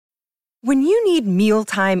When you need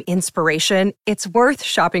mealtime inspiration, it's worth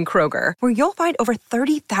shopping Kroger, where you'll find over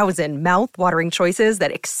 30,000 mouth-watering choices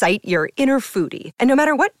that excite your inner foodie. And no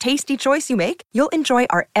matter what tasty choice you make, you'll enjoy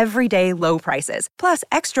our everyday low prices, plus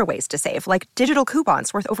extra ways to save, like digital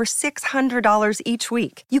coupons worth over $600 each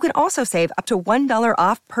week. You can also save up to $1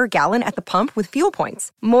 off per gallon at the pump with fuel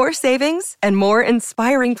points. More savings and more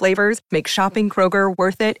inspiring flavors make shopping Kroger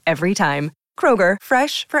worth it every time. Kroger,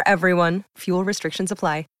 fresh for everyone. Fuel restrictions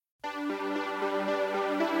apply.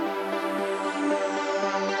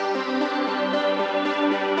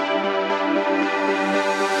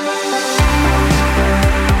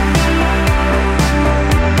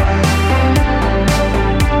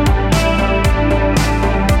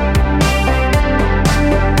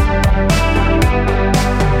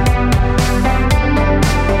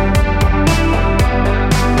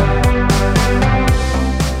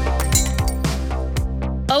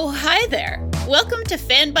 Welcome to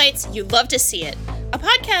Fan Bites You Love to See It, a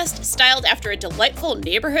podcast styled after a delightful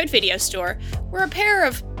neighborhood video store where a pair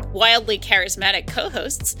of wildly charismatic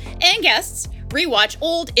co-hosts and guests rewatch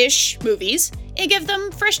old-ish movies and give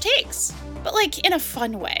them fresh takes, but like in a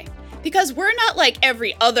fun way. Because we're not like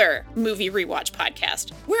every other movie rewatch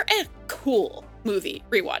podcast. We're a cool movie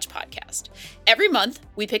rewatch podcast. Every month,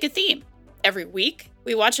 we pick a theme. Every week,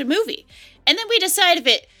 we watch a movie. And then we decide if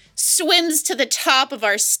it swims to the top of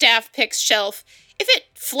our staff picks shelf, if it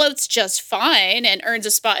floats just fine and earns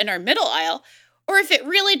a spot in our middle aisle, or if it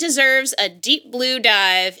really deserves a deep blue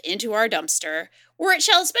dive into our dumpster, where it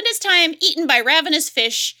shall spend its time eaten by ravenous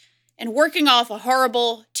fish and working off a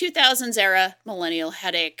horrible 2000s-era millennial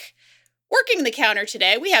headache. Working the counter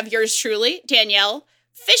today, we have yours truly, Danielle,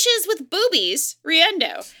 Fishes with Boobies,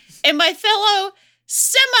 Riendo, and my fellow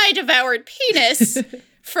semi-devoured penis,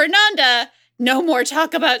 Fernanda. No more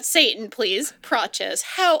talk about Satan, please. Praches.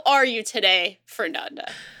 How are you today,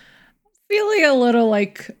 Fernanda? Feeling a little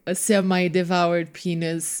like a semi-devoured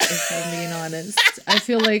penis, if I'm being honest. I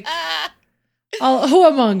feel like, who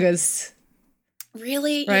among us?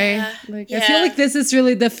 Really? Right? Yeah. I feel like this is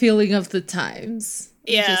really the feeling of the times.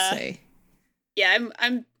 Yeah. Just say. Yeah,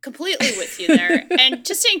 I'm completely with you there. And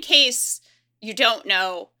just in case you don't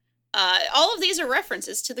know, all of these are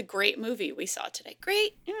references to the great movie we saw today.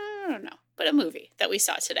 Great? I don't know. But a movie that we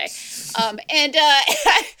saw today. And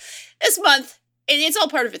this month, and it's all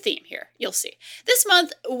part of a theme here, you'll see. This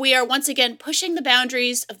month, we are once again pushing the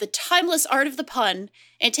boundaries of the timeless art of the pun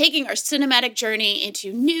and taking our cinematic journey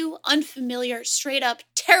into new, unfamiliar, straight-up,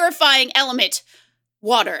 terrifying element,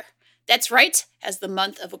 water. That's right, as the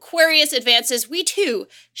month of Aquarius advances, we too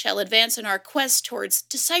shall advance in our quest towards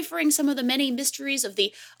deciphering some of the many mysteries of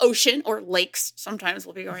the ocean, or lakes, sometimes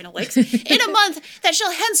we'll be going to lakes, in a month that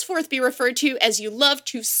shall henceforth be referred to as you love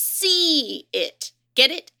to see it.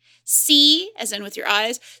 Get it? See, as in with your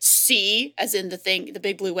eyes. See, as in the thing, the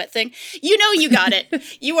big blue wet thing. You know you got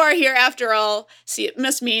it. You are here after all. See, it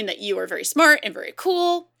must mean that you are very smart and very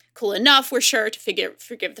cool. Cool enough, we're sure to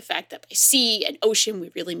forgive the fact that by sea and ocean,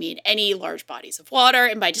 we really mean any large bodies of water.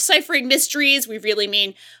 And by deciphering mysteries, we really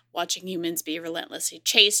mean watching humans be relentlessly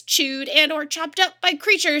chased, chewed, and or chopped up by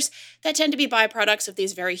creatures that tend to be byproducts of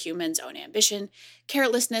these very humans' own ambition,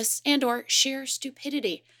 carelessness, and or sheer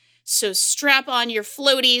stupidity. So strap on your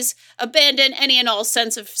floaties, abandon any and all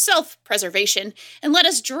sense of self-preservation, and let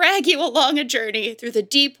us drag you along a journey through the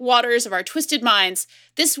deep waters of our twisted minds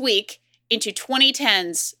this week into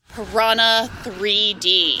 2010's Piranha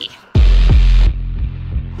 3D.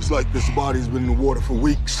 It's like this body's been in the water for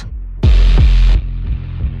weeks.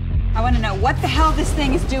 I want to know what the hell this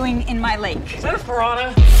thing is doing in my lake. Is that a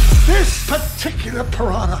piranha? This particular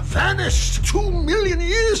piranha vanished 2 million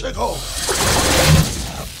years ago.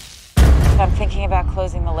 I'm thinking about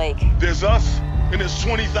closing the lake. There's us, and there's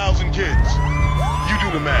 20,000 kids. You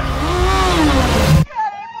do the math.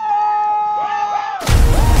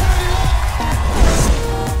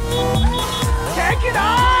 Take it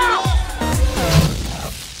off!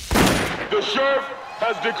 The sheriff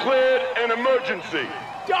has declared an emergency.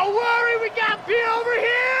 Don't worry, we got Pete over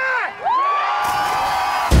here!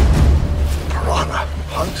 Piranha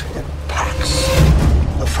hunt in packs.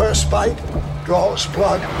 The first bite draws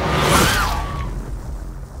blood.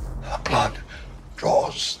 The blood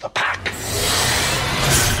draws the pack.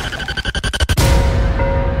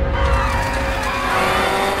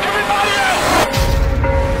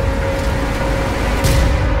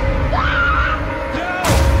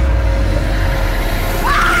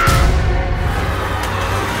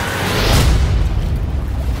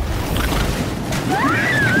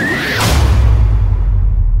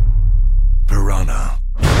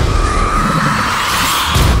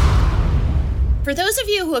 For those of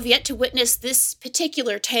you who have yet to witness this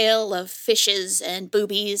particular tale of fishes and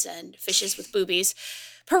boobies and fishes with boobies,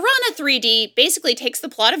 Piranha 3D basically takes the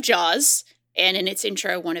plot of Jaws, and in its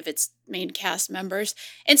intro, one of its main cast members,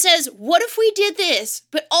 and says, what if we did this,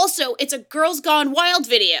 but also it's a Girls Gone Wild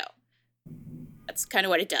video? That's kind of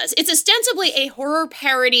what it does. It's ostensibly a horror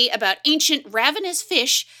parody about ancient ravenous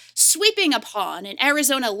fish sweeping upon an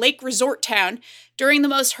Arizona lake resort town during the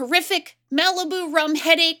most horrific Malibu rum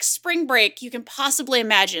headache spring break you can possibly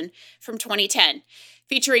imagine from 2010,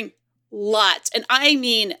 featuring lots, and I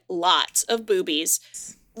mean lots, of boobies,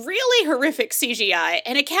 really horrific CGI,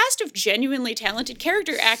 and a cast of genuinely talented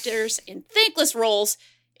character actors in thankless roles.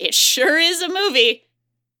 It sure is a movie.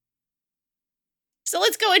 So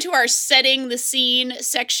let's go into our setting the scene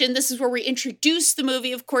section. This is where we introduce the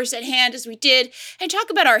movie, of course, at hand, as we did, and talk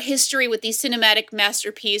about our history with the cinematic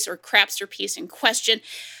masterpiece or crapsterpiece in question.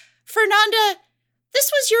 Fernanda, this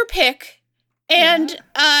was your pick, and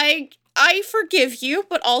I forgive you,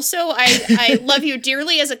 but also I love you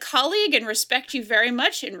dearly as a colleague and respect you very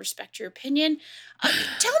much and respect your opinion.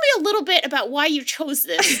 Tell me a little bit about why you chose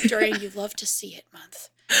this during You Love to See It month.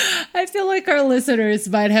 I feel like our listeners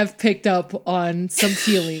might have picked up on some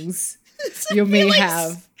feelings you may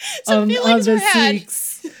have on this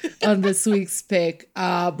week's pick.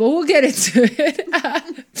 But we'll get into it.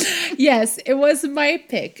 Yes, it was my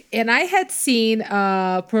pick. And I had seen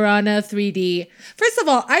Piranha 3D. First of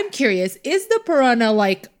all, I'm curious, is the piranha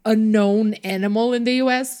like a known animal in the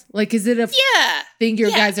US? Like, is it a thing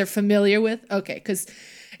you guys are familiar with? Okay, because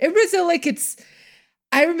in Brazil, like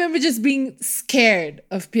I remember just being scared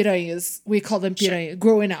of piranhas. We call them piranha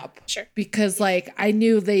growing up. Sure. Because like I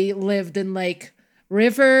knew they lived in like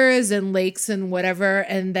rivers and lakes and whatever,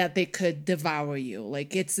 and that they could devour you.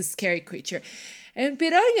 Like it's a scary creature. And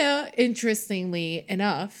piranha, interestingly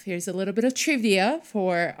enough, here's a little bit of trivia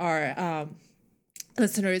for our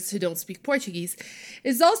listeners who don't speak Portuguese,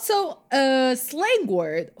 is also a slang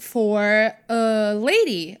word for a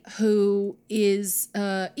lady who is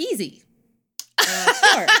easy.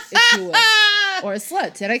 Whore, if you will, or a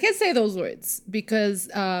slut. And I can't say those words because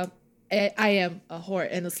I am a whore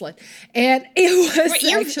and a slut. And it was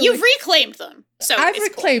you've reclaimed them. So I've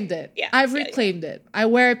reclaimed it. Yeah, I've reclaimed it. I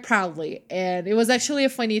wear it proudly. And it was actually a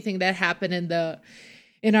funny thing that happened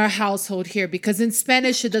in our household here, because in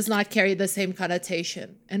Spanish it does not carry the same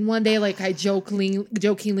connotation. And one day, like I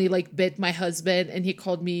jokingly like bit my husband, and he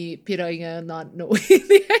called me piranha, not knowing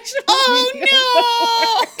the actual meaning of the word.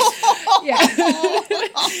 Yeah.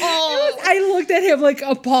 I looked at him like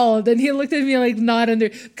appalled, and he looked at me like not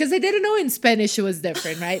because I didn't know in Spanish it was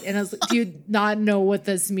different, right? And I was like, do you not know what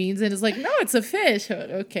this means? And it's like, no, it's a fish.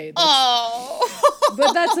 Okay.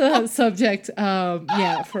 But that's a subject,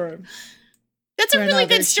 for... That's a really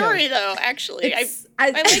good story, though, actually. I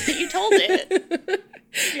like that you told it, to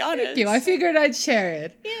be honest. Thank you. I figured I'd share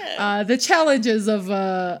it. Yeah. The challenges of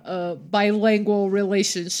a bilingual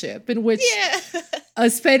relationship in which a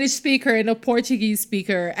Spanish speaker and a Portuguese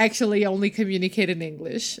speaker actually only communicate in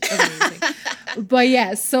English. Amazing. But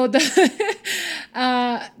yes, so that's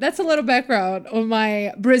a little background on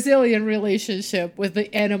my Brazilian relationship with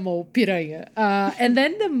the animal piranha. And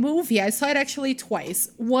then the movie, I saw it actually twice.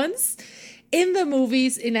 Once in the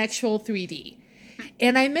movies in actual 3D.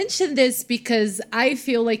 And I mention this because I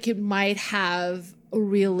feel like it might have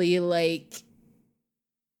really like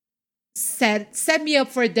set me up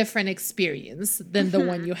for a different experience than the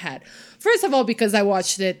one you had. First of all, because I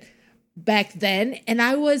watched it back then and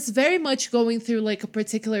I was very much going through like a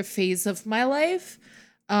particular phase of my life.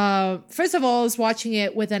 First of all, I was watching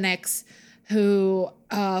it with an ex who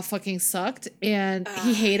fucking sucked, and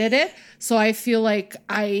he hated it. So I feel like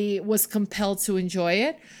I was compelled to enjoy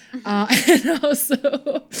it. And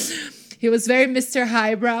also, he was very Mr.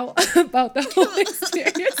 Highbrow about the whole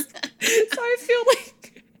experience. So I feel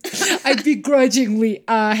like I begrudgingly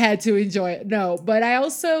had to enjoy it. No, but I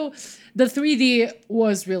also, the 3D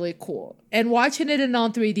was really cool. And watching it in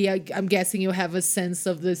non-3D, I'm guessing you have a sense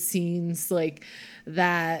of the scenes like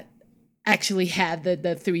that actually had the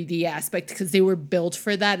 3D aspect, because they were built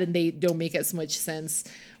for that and they don't make as much sense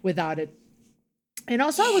without it. And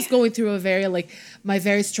also I was going through my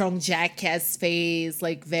very strong jackass phase,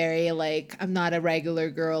 like very like, I'm not a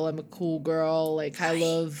regular girl, I'm a cool girl. Like I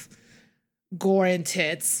love gore and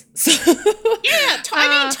tits. So, I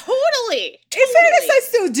mean, totally. In fairness, I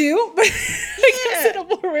still do, but I guess in a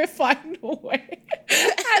more refined way.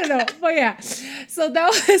 I don't know. But yeah. So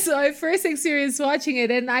that was my first experience watching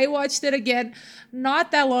it. And I watched it again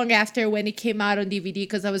not that long after when it came out on DVD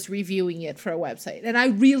because I was reviewing it for a website. And I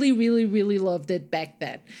really, really, really loved it back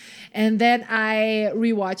then. And then I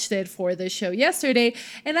rewatched it for the show yesterday.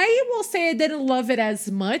 And I will say I didn't love it as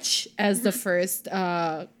much as the first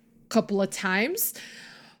couple of times.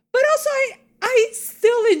 But also, I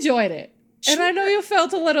still enjoyed it. Sure. And I know you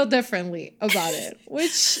felt a little differently about it,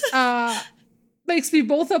 which makes me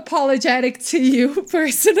both apologetic to you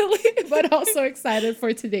personally, but also excited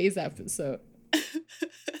for today's episode.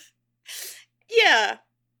 Yeah.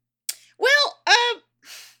 Well,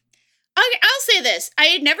 I'll say this. I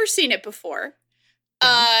had never seen it before,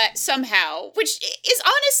 somehow, which is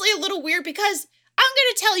honestly a little weird because I'm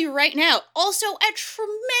going to tell you right now, also a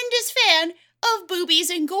tremendous fan of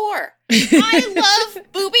boobies and gore. I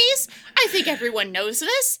love boobies. I think everyone knows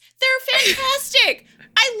this. They're fantastic.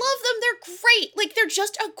 I love them. They're great. Like, they're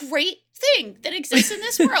just a great thing that exists in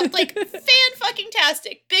this world. Like,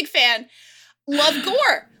 fan-fucking-tastic. Big fan. Love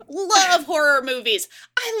gore. Love horror movies.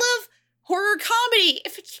 I love horror comedy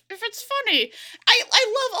if it's funny.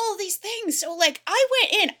 I love all of these things. So, like, I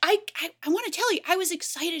went in. I want to tell you, I was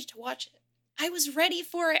excited to watch it. I was ready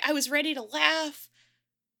for it. I was ready to laugh.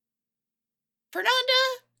 Fernanda?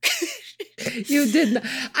 You did not.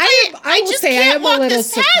 I will say I am a little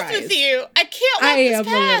surprised with you. I can't walk this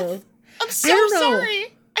path. I'm so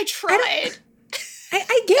sorry. I tried.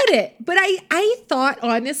 I get it, but I thought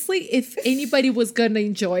honestly, if anybody was gonna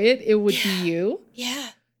enjoy it, it would be you. Yeah.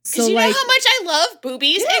 Because you know how much I love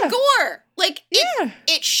boobies and gore. Like,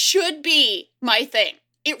 it should be my thing.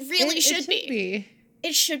 It really should be.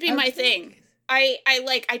 It should be my thing.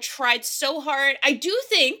 I tried so hard. I do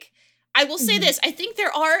think, I will say this, I think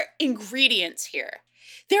there are ingredients here.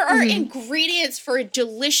 There are ingredients for a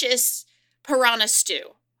delicious piranha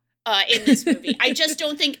stew in this movie. I just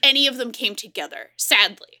don't think any of them came together,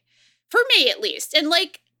 sadly. For me, at least. And,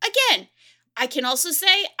 like, again, I can also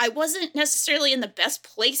say I wasn't necessarily in the best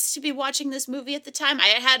place to be watching this movie at the time. I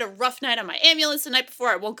had a rough night on my ambulance the night before.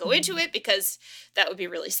 I won't go into it because that would be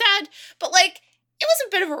really sad. But, like, it was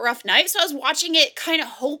a bit of a rough night, so I was watching it kind of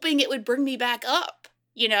hoping it would bring me back up,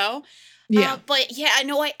 you know? Yeah. But yeah,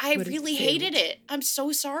 no, I really hated it. I'm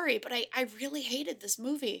so sorry, but I really hated this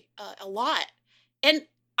movie a lot. And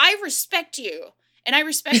I respect you, and I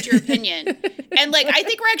respect your opinion. And, like, I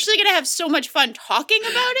think we're actually going to have so much fun talking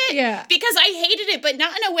about it. Yeah. Because I hated it, but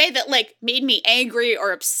not in a way that, like, made me angry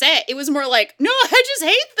or upset. It was more like, no, I just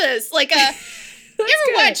hate this. Like, you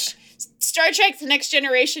ever watch Star Trek The Next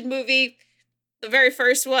Generation movie? The very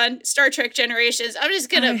first one, Star Trek Generations. I'm just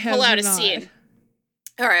going to pull out a scene.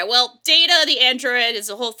 All right, well, Data, the android, is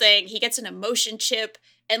the whole thing. He gets an emotion chip,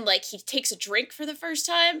 and, like, he takes a drink for the first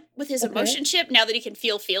time with his emotion chip now that he can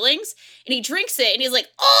feel feelings. And he drinks it, and he's like,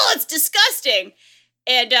 oh, it's disgusting.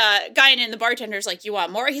 And Guinan, the bartender's like, you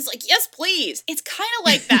want more? He's like, yes, please. It's kind of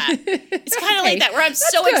like that. It's kind of like that, where I'm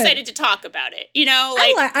so excited to talk about it. You know?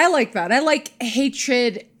 Like, I like that. I like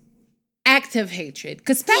hatred, active hatred.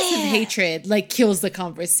 Because passive hatred, like, kills the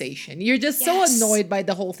conversation. You're just so annoyed by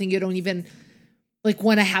the whole thing, you don't even, like,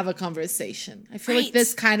 want to have a conversation. I feel like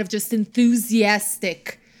this kind of just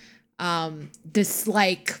enthusiastic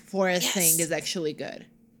dislike for a thing is actually good.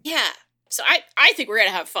 Yeah. So I think we're going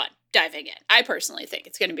to have fun diving in. I personally think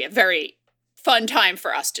it's going to be a very fun time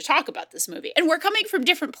for us to talk about this movie. And we're coming from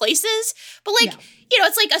different places, but, like, you know,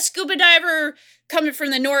 it's like a scuba diver coming from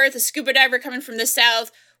the north, a scuba diver coming from the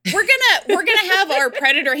south. We're gonna have our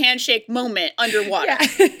Predator handshake moment underwater.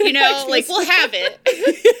 Yeah. You know, like, we'll have it.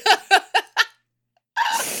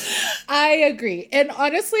 I agree. And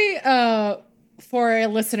honestly, for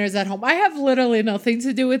listeners at home, I have literally nothing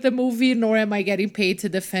to do with the movie, nor am I getting paid to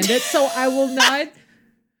defend it. So I will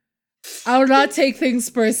not take things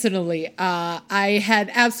personally. I had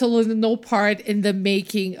absolutely no part in the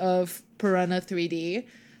making of Piranha 3D.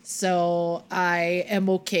 So I am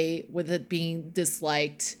okay with it being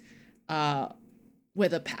disliked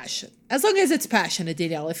with a passion. As long as it's passionate,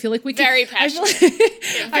 Danielle. I feel like we can... Very passionate.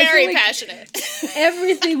 Very passionate.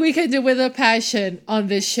 Everything we can do with a passion on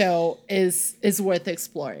this show is worth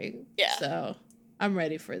exploring. Yeah. So I'm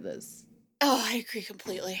ready for this. Oh, I agree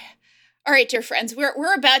completely. All right, dear friends,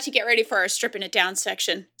 we're about to get ready for our stripping it down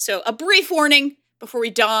section. So a brief warning before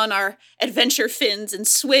we don our adventure fins and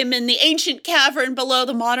swim in the ancient cavern below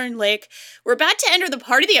the modern lake. We're about to enter the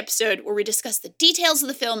part of the episode where we discuss the details of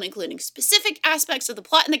the film, including specific aspects of the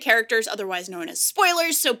plot and the characters, otherwise known as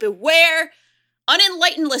spoilers, so beware,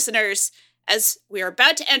 unenlightened listeners, as we are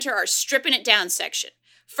about to enter our stripping it down section.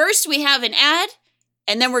 First, we have an ad,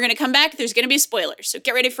 and then we're going to come back. There's going to be spoilers, so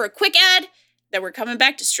get ready for a quick ad, then we're coming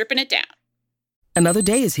back to stripping it down. Another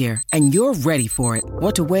day is here, and you're ready for it.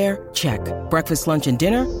 What to wear? Check. Breakfast, lunch, and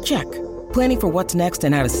dinner? Check. Planning for what's next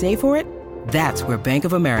and how to save for it? That's where Bank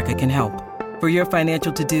of America can help. For your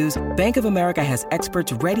financial to-dos, Bank of America has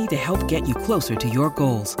experts ready to help get you closer to your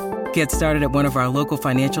goals. Get started at one of our local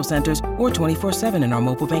financial centers or 24/7 in our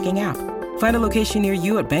mobile banking app. Find a location near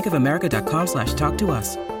you at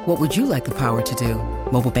bankofamerica.com/talktous. What would you like the power to do?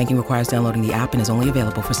 Mobile banking requires downloading the app and is only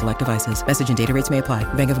available for select devices. Message and data rates may apply.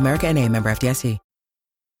 Bank of America N.A., member FDIC.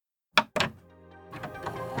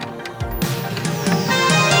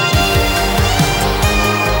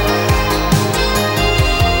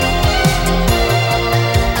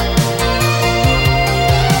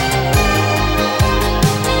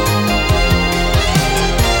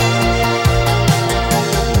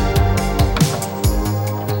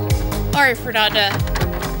 All right, Fernanda.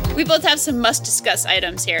 We both have some must-discuss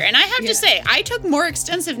items here, and I have to say, I took more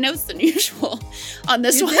extensive notes than usual on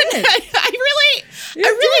this one. I really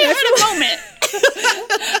had a moment.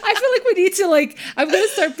 I feel like we need to I'm going to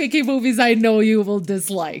start picking movies I know you will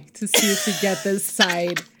dislike to see if we get this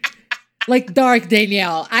side. Like Dark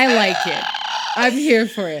Danielle. I like it. I'm here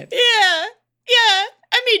for it. Yeah.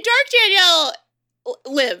 I mean, Dark Danielle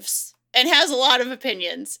lives and has a lot of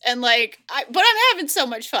opinions, and but I'm having so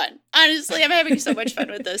much fun. Honestly, I'm having so much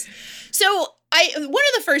fun with this. So one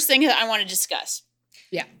of the first things that I want to discuss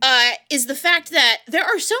is the fact that there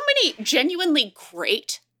are so many genuinely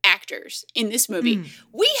great actors in this movie.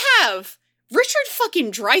 We have Richard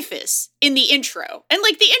fucking Dreyfuss in the intro. And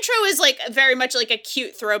the intro is very much a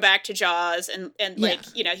cute throwback to Jaws, and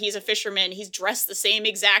he's a fisherman. He's dressed the same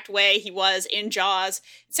exact way he was in Jaws,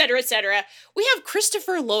 et cetera, et cetera. We have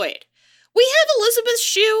Christopher Lloyd. We have Elizabeth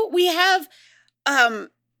Shue. We have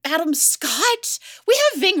Adam Scott. We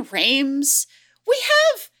have Ving Rhames. We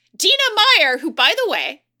have Dina Meyer, who, by the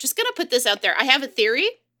way, just going to put this out there. I have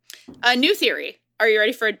a new theory. Are you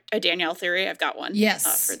ready for a Danielle theory? I've got one.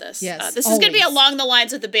 Yes. For this. Yes. This is going to be along the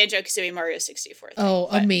lines of the Banjo-Kazooie Mario 64 thing. Oh,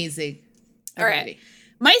 amazing. All right.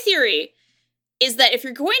 My theory is that if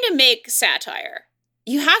you're going to make satire,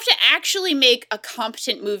 you have to actually make a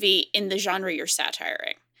competent movie in the genre you're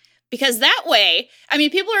satiring. Because that way, I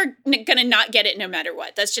mean, people are going to not get it no matter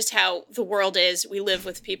what. That's just how the world is. We live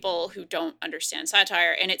with people who don't understand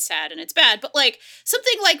satire, and it's sad and it's bad. But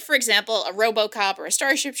something like, for example, a RoboCop or a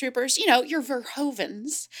Starship Troopers, your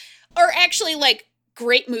Verhovens, are actually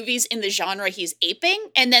great movies in the genre he's aping.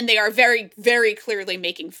 And then they are very, very clearly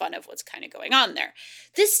making fun of what's kind of going on there.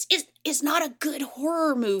 This is not a good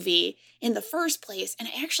horror movie in the first place. And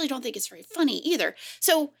I actually don't think it's very funny either.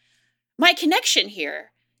 So my connection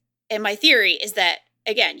here and my theory is that,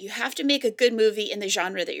 again, you have to make a good movie in the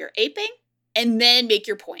genre that you're aping, and then make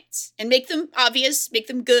your points. And make them obvious, make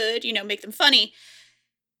them good, make them funny.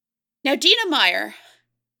 Now, Dina Meyer,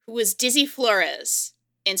 who was Dizzy Flores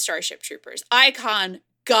in Starship Troopers, icon,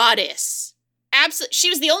 goddess. Absolutely. She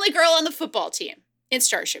was the only girl on the football team in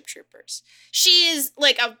Starship Troopers. She is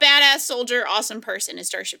a badass soldier, awesome person in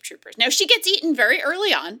Starship Troopers. Now, she gets eaten very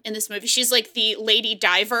early on in this movie. She's the lady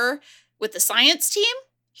diver with the science team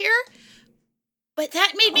here, but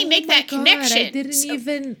that made me make that connection. I didn't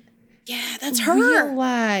even that's her.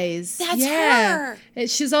 Realize. That's her. And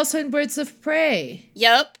she's also in Birds of Prey.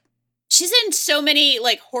 Yep. She's in so many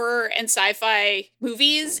horror and sci-fi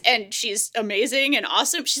movies, and she's amazing and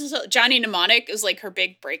awesome. She's also, Johnny Mnemonic is her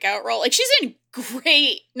big breakout role. She's in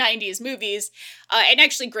great 90s movies, and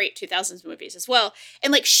actually great 2000s movies as well.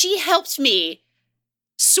 And she helped me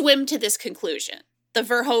swim to this conclusion. The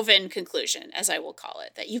Verhoeven conclusion, as I will call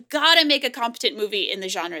it, that you've got to make a competent movie in the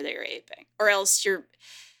genre that you're aping, or else you're.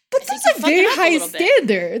 But that's a very high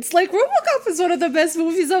standard. It's RoboCop is one of the best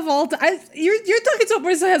movies of all time. You're talking to a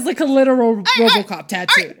person who has a literal RoboCop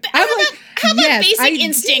tattoo. Right, how about Basic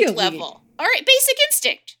Instinct level? All right, Basic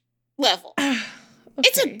Instinct level. Okay.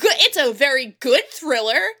 It's a very good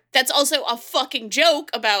thriller. That's also a fucking joke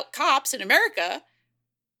about cops in America.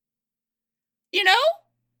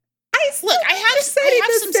 I have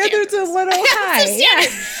some standards. A little high.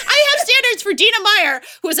 I have standards for Dina Meyer,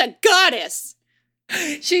 who is a goddess.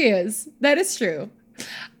 She is. That is true.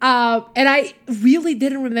 And I really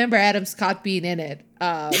didn't remember Adam Scott being in it.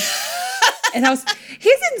 And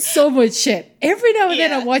he's in so much shit. Every now and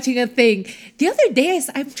then I'm watching a thing. The other day,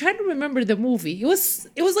 I'm trying to remember the movie. It was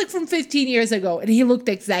from 15 years ago, and he looked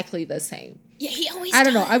exactly the same. Yeah, he always I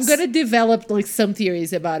don't know. I'm going to develop some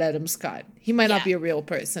theories about Adam Scott. He might not be a real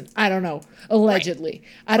person. I don't know. Allegedly.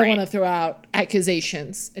 Right. I don't want to throw out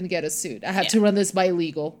accusations and get a suit. I have to run this by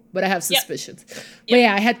legal, but I have suspicions. Yep. But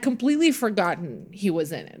I had completely forgotten he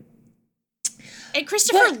was in it. And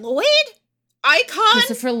Christopher Lloyd? Icon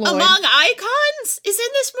among icons is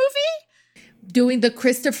in this movie? doing the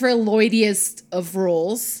Christopher Lloydiest of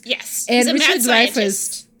roles. Yes. And He's a Richard mad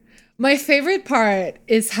scientist. Dreyfuss. My favorite part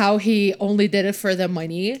is how he only did it for the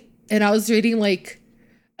money. And I was reading like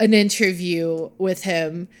an interview with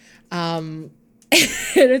him. And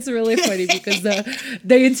it's really funny because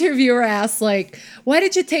the interviewer asked, like, why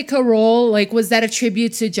did you take a role? Like, was that a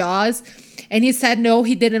tribute to Jaws? And he said, no,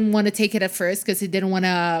 he didn't want to take it at first because he didn't want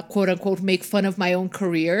to, quote unquote, make fun of my own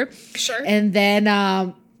career. Sure. And then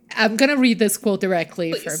I'm going to read this quote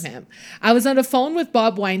directly from him. I was on the phone with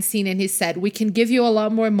Bob Weinstein and he said, we can give you a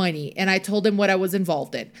lot more money. And I told him what I was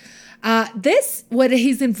involved in. What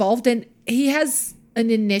he's involved in, he has an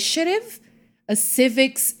initiative, a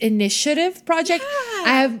civics initiative project. Yeah.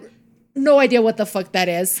 I have no idea what the fuck that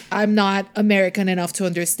is. I'm not American enough to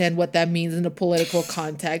understand what that means in a political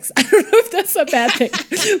context. I don't know if that's a bad thing,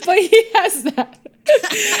 but he has that.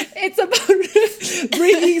 It's about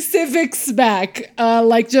bringing civics back,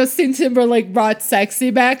 like Justin Timberlake brought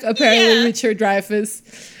sexy back. Apparently, Richard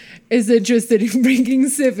Dreyfuss is interested in bringing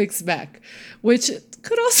civics back, which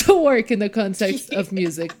could also work in the context of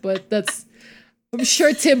music. But I'm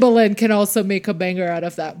sure Timbaland can also make a banger out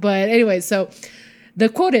of that. But anyway, so the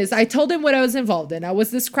quote is, I told him what I was involved in. I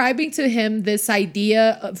was describing to him this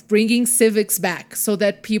idea of bringing civics back so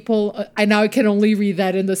that people, I now can only read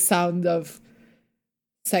that in the sound of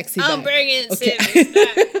sexy back. I'm bringing civics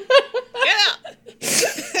back. Yeah.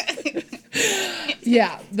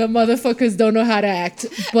 Yeah, the motherfuckers don't know how to act.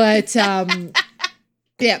 But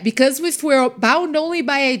yeah, because if we're bound only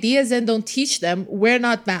by ideas and don't teach them, we're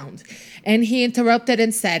not bound. And he interrupted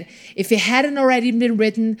and said, if it hadn't already been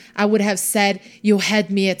written, I would have said, you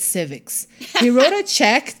had me at civics. He wrote a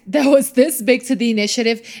check that was this big to the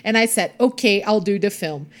initiative. And I said, okay, I'll do the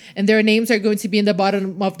film. And their names are going to be in the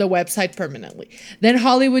bottom of the website permanently. Then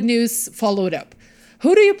Hollywood News followed up.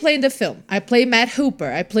 Who do you play in the film? I play Matt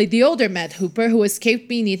Hooper. I played the older Matt Hooper who escaped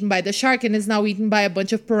being eaten by the shark and is now eaten by a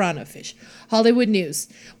bunch of piranha fish. Hollywood News.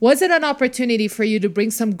 Was it an opportunity for you to bring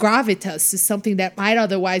some gravitas to something that might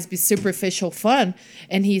otherwise be superficial fun?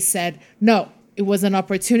 And he said, no, it was an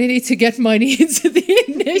opportunity to get money into the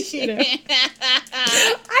initiative.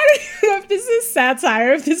 I don't even know if this is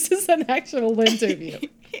satire, if this is an actual interview.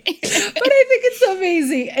 But I think it's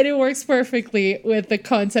amazing, and it works perfectly with the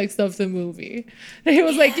context of the movie. And he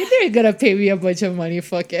was like, you're gonna pay me a bunch of money,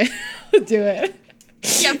 fuck it. Do it.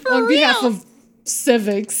 Yeah, for on real. behalf of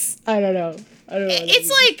civics. I don't know. It's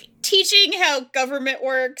like teaching how government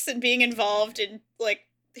works and being involved in like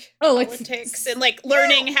politics and like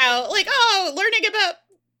learning how learning about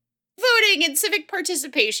voting and civic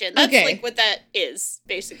participation. That's like what that is,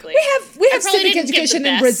 basically. We have civic education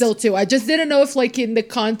in Brazil too. I just didn't know if like in the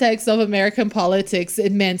context of American politics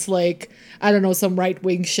it meant like, I don't know, some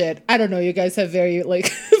right-wing shit. I don't know. You guys have very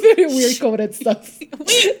like very weird coded stuff.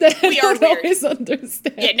 we are weird. Always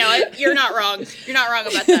understand. Yeah, no, you're not wrong. You're not wrong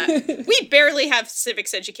about that. We barely have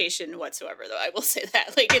civics education whatsoever, though. I will say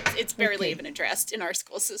that. Like it's barely even addressed in our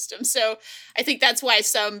school system. So I think that's why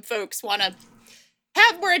some folks want to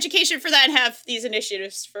have more education for that and have these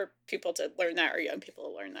initiatives for people to learn that, or young people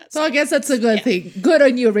to learn that. So I guess that's a good thing. Good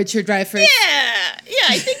on you, Richard Dreyfuss. Yeah,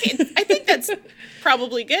 I think that's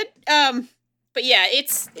probably good. But yeah,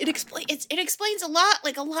 it explains a lot.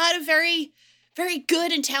 Like a lot of very, very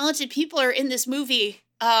good and talented people are in this movie.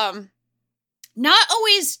 Not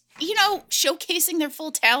always, showcasing their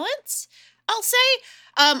full talents, I'll say.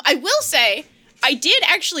 I will say, I did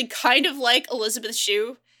actually kind of like Elizabeth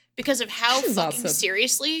Shue because of how fucking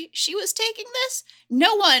seriously she was taking this.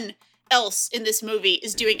 No one else in this movie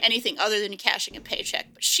is doing anything other than cashing a paycheck.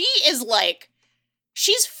 But she is like,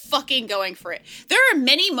 she's fucking going for it. There are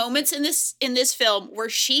many moments in this film where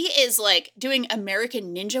she is like doing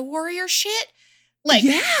American Ninja Warrior shit. Like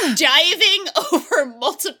diving over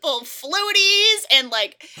multiple floaties and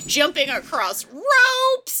like jumping across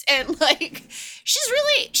ropes and like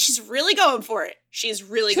she's really going for it. She's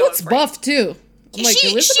really going for it. She looks buff too. I'm like,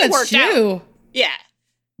 she worked Shue. Out. Yeah.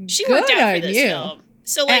 She worked out for this film.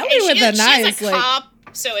 So like she's a cop,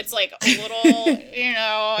 so it's like a little,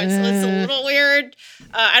 it's a little weird.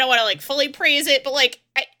 I don't want to like fully praise it, but like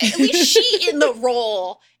at least she in the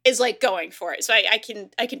role is like going for it. So I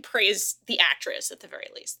can praise the actress at the very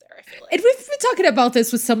least there, I feel like. And we've been talking about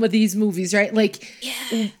this with some of these movies, right? Like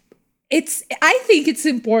I think it's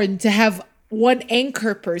important to have one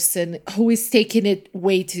anchor person who is taking it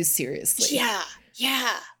way too seriously. Yeah.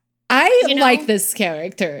 I like this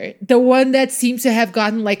character. The one that seems to have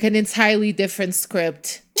gotten like an entirely different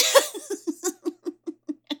script.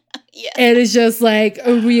 Yeah. And it's just like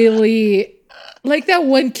a really, like that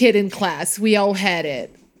one kid in class. We all had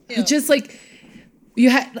it. Yeah. Just like,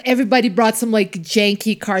 everybody brought some like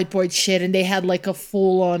janky cardboard shit, and they had like a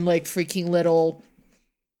full on like freaking little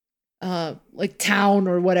like town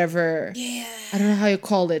or whatever. Yeah. I don't know how you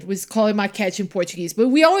call it. We call it maquete in Portuguese. But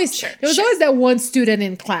we always there was always that one student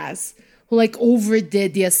in class who like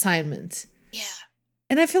overdid the assignment. Yeah.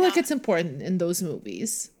 And I feel like it's important in those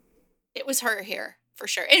movies. It was her here, for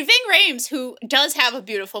sure. And Ving Rhames, who does have a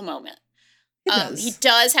beautiful moment. He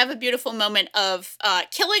does have a beautiful moment of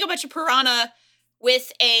killing a bunch of piranha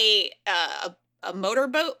with a motor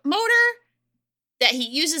that he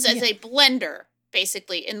uses as a blender,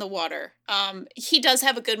 basically, in the water. He does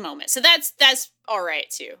have a good moment. So that's all right,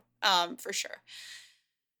 too, for sure.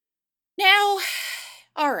 Now,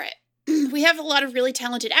 all right. We have a lot of really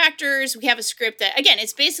talented actors. We have a script that, again,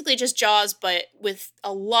 it's basically just Jaws, but with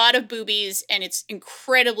a lot of boobies, and it's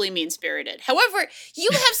incredibly mean-spirited. However, you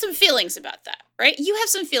have some feelings about that, right? You have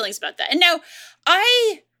some feelings about that. And now,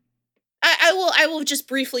 I will just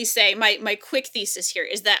briefly say my quick thesis here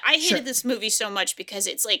is that I hated this movie so much because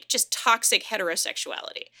it's like just toxic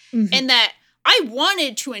heterosexuality, and that I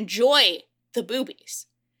wanted to enjoy the boobies.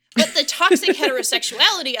 But the toxic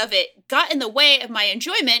heterosexuality of it got in the way of my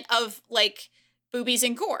enjoyment of, like, boobies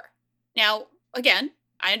and gore. Now, again,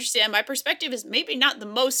 I understand my perspective is maybe not the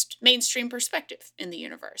most mainstream perspective in the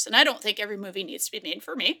universe. And I don't think every movie needs to be made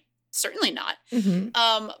for me. Certainly not.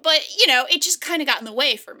 But, you know, it just kind of got in the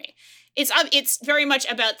way for me. It's very much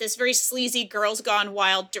about this very sleazy Girls Gone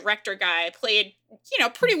Wild director guy played, you know,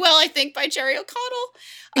 pretty well, I think, by Jerry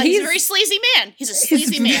O'Connell. He's a very sleazy man. He's a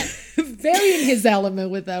sleazy man. Very in his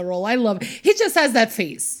element with that role. I love it. He just has that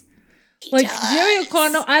face. Like Jerry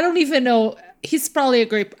O'Connell, I don't even know. He's probably a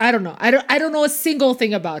great, I don't know. I don't know a single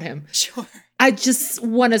thing about him. Sure. I just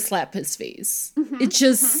want to slap his face. It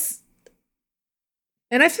just,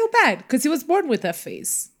 and I feel bad because he was born with that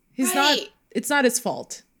face. He's not, it's not his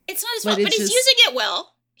fault. It's not his fault, but he's using it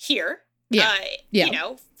well here. Yeah. You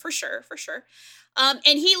know, for sure. And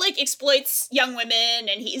he, like, exploits young women,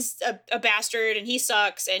 and he's a bastard, and he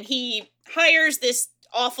sucks, and he hires this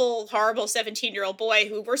awful, horrible 17-year-old boy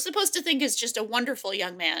who we're supposed to think is just a wonderful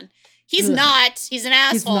young man. He's not. He's an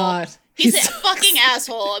asshole. He's not. He's a fucking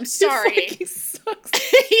asshole. I'm sorry. He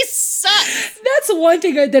sucks. He sucks. That's one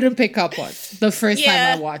thing I didn't pick up on the first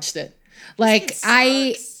time I watched it. Like,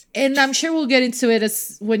 and I'm sure we'll get into it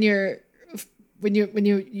as when you're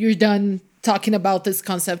done talking about this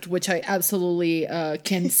concept, which I absolutely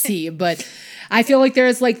can see. But I feel like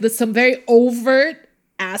there's like some very overt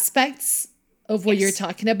aspects of what you're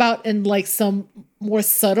talking about, and like some more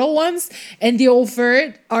subtle ones. And the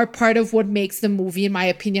overt are part of what makes the movie, in my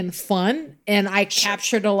opinion, fun. And I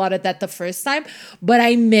captured a lot of that the first time, but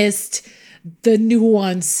I missed the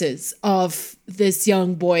nuances of this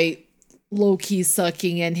young boy low-key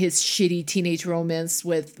sucking and his shitty teenage romance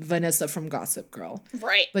with Vanessa from Gossip Girl.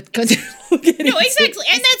 Right. But no, exactly.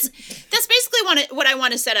 And that's basically what I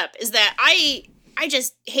want to set up, is that I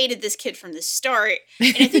just hated this kid from the start,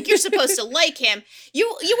 and I think you're supposed to like him.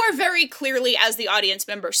 You are very clearly, as the audience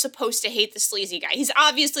member, supposed to hate the sleazy guy. He's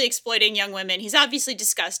obviously exploiting young women. He's obviously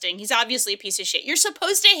disgusting. He's obviously a piece of shit. You're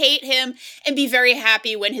supposed to hate him and be very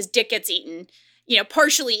happy when his dick gets eaten. You know,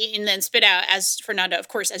 partially eaten, then spit out, as Fernanda, of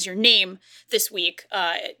course, as your name this week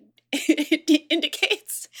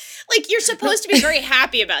indicates. Like, you're supposed to be very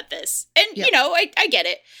happy about this. And, you know, I get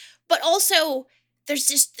it. But also, there's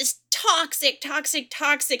just this toxic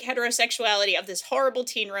heterosexuality of this horrible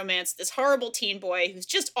teen romance, this horrible teen boy who's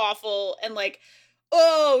just awful, and like,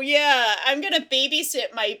 oh yeah, I'm gonna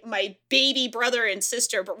babysit my baby brother and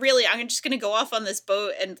sister, but really I'm just gonna go off on this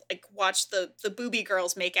boat and like watch the booby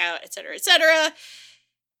girls make out, etc., etc.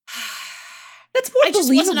 That's more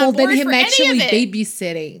believable than him actually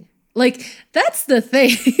babysitting. Like, that's the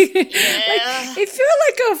thing. Like, if you're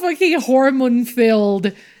like a fucking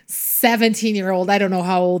hormone-filled 17-year-old, I don't know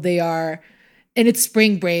how old they are, and it's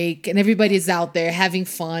spring break, and everybody's out there having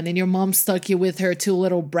fun, and your mom stuck you with her two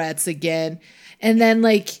little brats again, and then,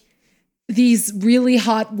 like, these really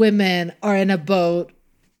hot women are in a boat,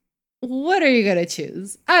 what are you gonna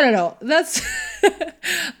choose? I don't know. That's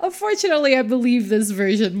unfortunately, I believe this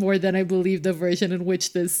version more than I believe the version in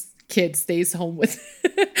which this kid stays home with.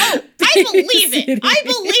 Oh, I believe it. I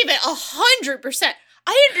believe it 100%.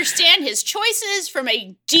 I understand his choices from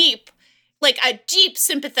a deep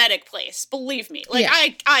sympathetic place. Believe me. Like,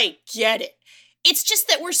 I get it. It's just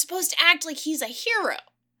that we're supposed to act like he's a hero.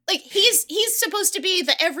 Like, he's supposed to be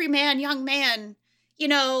the everyman young man, you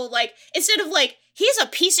know, like, instead of like, he's a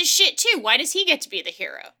piece of shit too. Why does he get to be the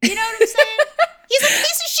hero? You know what I'm saying? He's a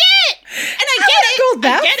piece of shit. And I get it. Go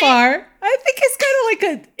that far. I think he's kind of like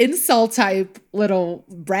an insult type little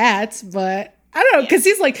brat, but I don't know, because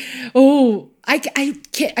he's like, oh, I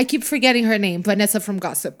keep forgetting her name. Vanessa from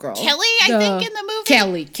Gossip Girl. Kelly, I think, in the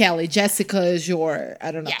movie. Kelly. Jessica is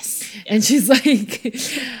I don't know. Yes. And she's like,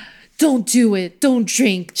 don't do it. Don't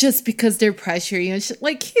drink just because they're pressuring you. And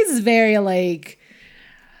like, he's very like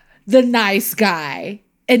the nice guy.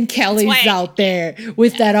 And Kelly's out there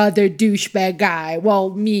with that other douchebag guy.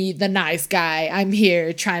 Well, me, the nice guy, I'm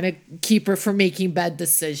here trying to keep her from making bad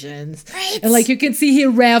decisions. Right. And like you can see he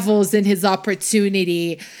revels in his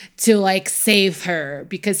opportunity to like save her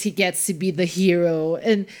because he gets to be the hero.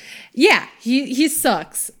 And yeah, he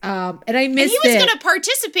sucks. And I missed it. And he was going to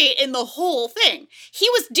participate in the whole thing. He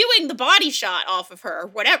was doing the body shot off of her or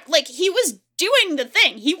whatever. Like, he was doing the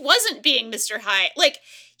thing. He wasn't being Mr. High. Like,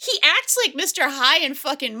 he acts like Mr. High and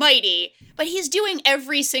fucking mighty, but he's doing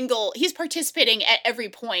he's participating at every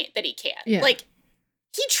point that he can. Yeah. Like,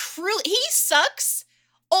 he sucks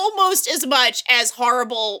almost as much as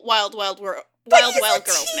horrible Wild Wild Girls,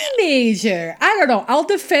 man. Teenager. I don't know.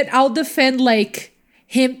 I'll defend like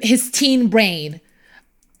his teen brain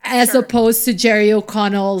as opposed to Jerry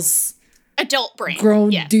O'Connell's adult brain.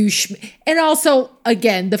 Grown douche. And also,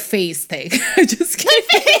 again, the face thing. I just can't.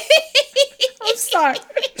 I'm sorry.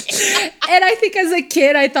 And I think as a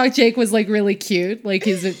kid, I thought Jake was like really cute. Like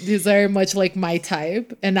he's very much like my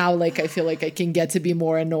type. And now like I feel like I can get to be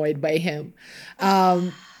more annoyed by him.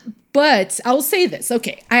 But I'll say this.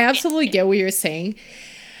 Okay, I absolutely get what you're saying.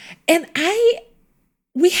 And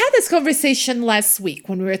we had this conversation last week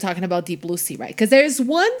when we were talking about Deep Blue Sea, right? Because there's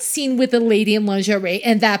one scene with a lady in lingerie,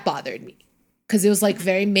 and that bothered me. Because it was like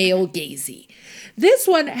very male gazy. This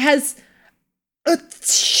one has a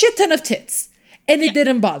shit ton of tits. And it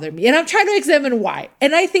didn't bother me. And I'm trying to examine why.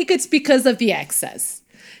 And I think it's because of the excess.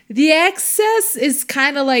 The excess is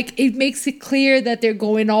kind of like, it makes it clear that they're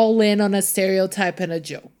going all in on a stereotype and a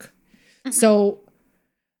joke. Mm-hmm. So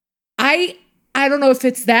I don't know if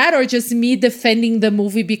it's that or just me defending the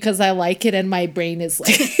movie because I like it and my brain is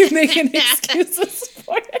like making excuses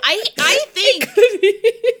for it. I think...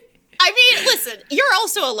 I mean, listen, you're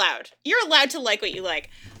also allowed. You're allowed to like what you like.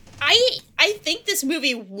 I think this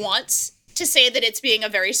movie wants to say that it's being a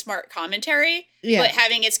very smart commentary, but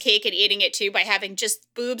having its cake and eating it too by having just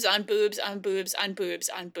boobs on boobs on boobs on boobs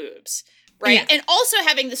on boobs, right? Yeah. And also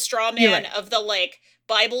having the straw man of the like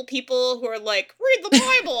Bible people who are like, read the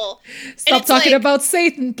Bible. Stop talking about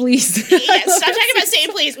Satan, please. Yeah, stop talking about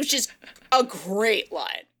Satan, please, which is a great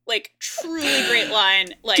line. Like, truly great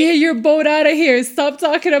line. Like, get your boat out of here. Stop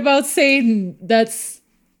talking about Satan. That's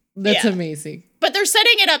amazing. But they're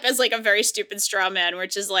setting it up as, like, a very stupid straw man,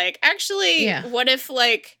 which is, like, actually, what if,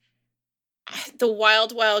 like, the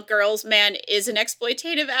Wild Wild Girls man is an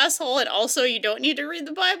exploitative asshole and also you don't need to read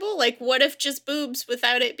the Bible? Like, what if just boobs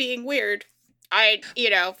without it being weird?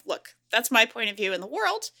 Look, that's my point of view in the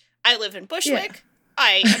world. I live in Bushwick. Yeah.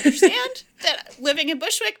 I understand that living in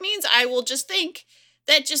Bushwick means I will just think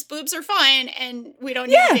that just boobs are fine and we don't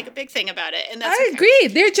need to make a big thing about it. And that's I agree.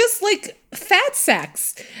 They're just like fat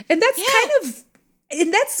sacks. And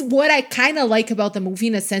that's what I kind of like about the movie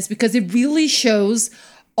in a sense, because it really shows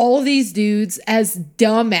all these dudes as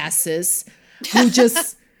dumbasses who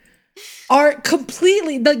just are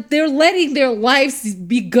completely, like, they're letting their lives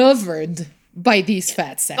be governed by these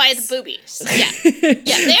fat sacks. By the boobies. Yeah.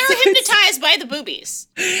 Yeah, they are hypnotized by the boobies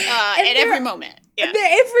at every moment. Yeah.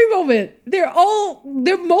 Every moment. They're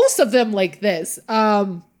most of them like this.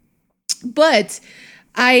 But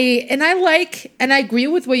I agree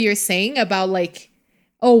with what you're saying about like,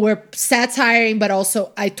 oh, we're satiring, but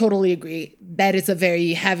also I totally agree. That is a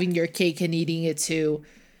very having your cake and eating it too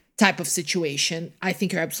type of situation. I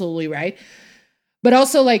think you're absolutely right. But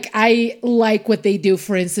also, like, I like what they do,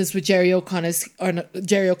 for instance, with Jerry O'Connor's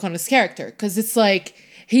character. Because it's like,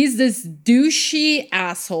 he's this douchey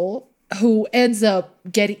asshole who ends up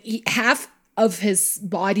getting half of his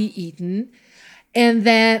body eaten. And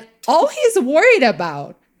then all he's worried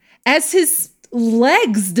about as his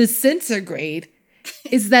legs disintegrate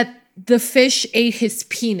is that the fish ate his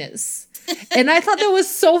penis. And I thought that was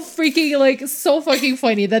so fucking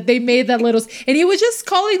funny that they made that little, and he was just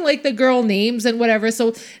calling like the girl names and whatever.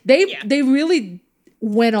 So they really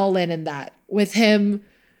went all in that with him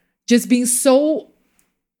just being so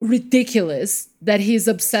ridiculous that he's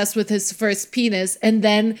obsessed with his first penis. And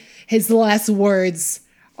then his last words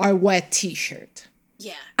are wet t-shirt.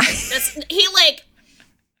 Yeah. Wet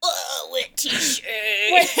t-shirt.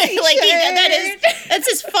 Wet t-shirt. That's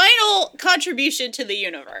his final contribution to the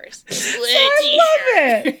universe.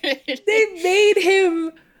 I love it. They made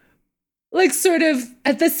him like sort of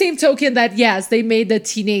at the same token that yes, they made the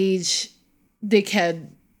teenage dickhead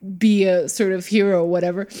be a sort of hero or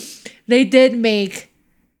whatever. They did make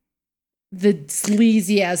the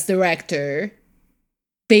sleazy ass director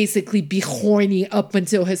basically be horny up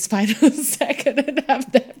until his final second and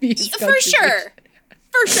have that be his For sure.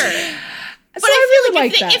 So but I really feel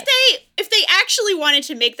like that. If they actually wanted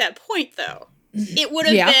to make that point, though, it would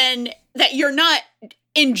have been that you're not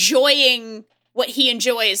enjoying what he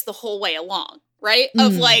enjoys the whole way along, right?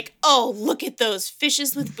 Of like, oh, look at those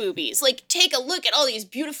fishes with boobies. Like, take a look at all these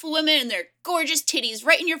beautiful women and their gorgeous titties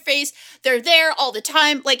right in your face. They're there all the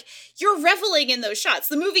time. Like, you're reveling in those shots.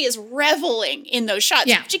 The movie is reveling in those shots,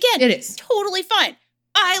 which again, it is totally fine.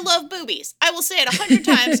 I love boobies. I will say it 100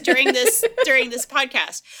 times during this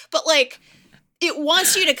podcast. But like, it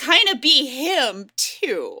wants you to kind of be him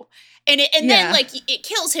too. And then like it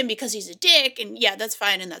kills him because he's a dick, and yeah, that's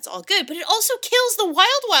fine and that's all good. But it also kills the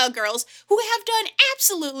wild girls who have done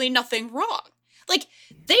absolutely nothing wrong. Like,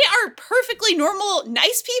 they are perfectly normal,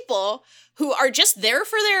 nice people who are just there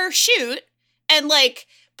for their shoot. And like,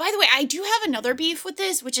 by the way, I do have another beef with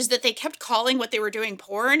this, which is that they kept calling what they were doing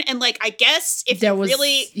porn. And like, I guess if you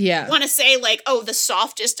really want to say like, oh, the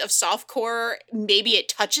softest of softcore, maybe it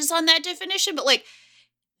touches on that definition. But like,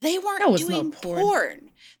 they weren't doing porn.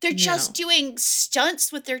 They're just doing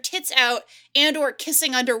stunts with their tits out and or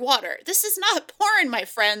kissing underwater. This is not porn, my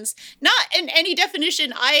friends. Not in any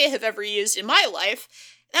definition I have ever used in my life.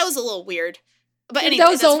 That was a little weird. But anyway, that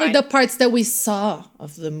was only fine. the parts that we saw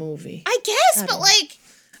of the movie. I guess, but like,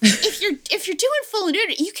 if you're doing full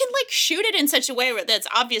nudity, you can like shoot it in such a way where that's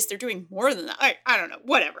obvious they're doing more than that. I don't know,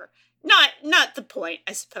 whatever. Not the point,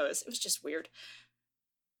 I suppose. It was just weird.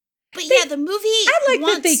 But the movie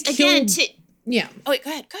wants, that they killed. Oh wait,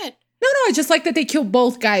 go ahead. No, I just like that they kill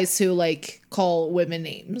both guys who like call women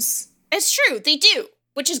names. It's true, they do,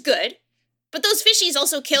 which is good. But those fishies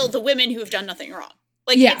also kill the women who have done nothing wrong.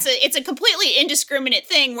 Like, it's a completely indiscriminate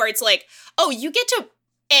thing where it's like, oh, you get to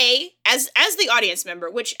as the audience member,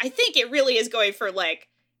 which I think it really is going for like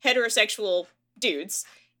heterosexual dudes.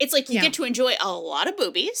 It's like you get to enjoy a lot of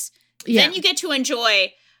boobies. Then you get to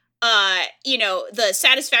enjoy the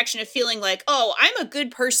satisfaction of feeling like, oh, I'm a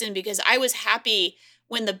good person because I was happy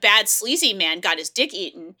when the bad sleazy man got his dick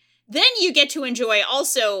eaten. Then you get to enjoy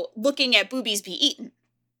also looking at boobies be eaten.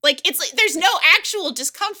 Like, it's like there's no actual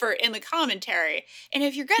discomfort in the commentary. And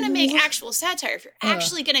if you're going to make actual satire, if you're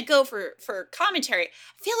actually going to go for commentary,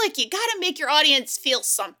 I feel like you got to make your audience feel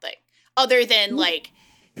something other than like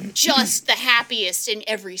just the happiest in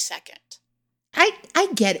every second. I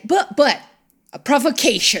get it. But a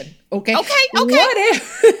provocation, okay? Okay. What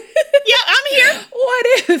if... I'm here. What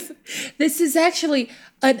if this is actually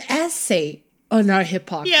an essay on our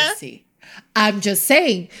hypocrisy? I'm just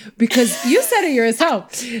saying, because you said it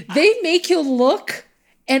yourself. They make you look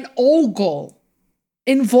and ogle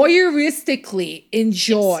and voyeuristically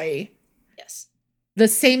enjoy the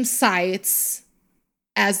same sights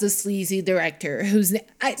as the sleazy director, whose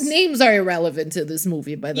names are irrelevant to this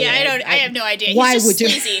movie, by the way. I have no idea. Why He's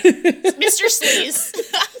just would sleazy. Mr. Sleaze.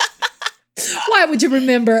 Why would you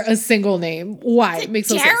remember a single name? Why? It makes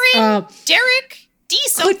no sense. Derek? D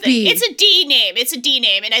something. Could be. It's a D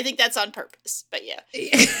name, and I think that's on purpose. But yeah.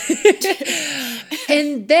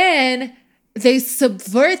 And then they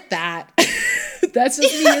subvert that. That's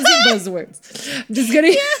just me using buzzwords. I'm just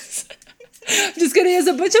gonna use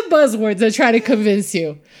a bunch of buzzwords to try to convince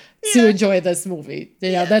you to enjoy this movie.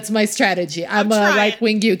 That's my strategy. I'm a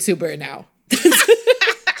right-wing YouTuber now.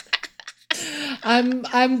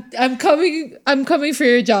 I'm coming for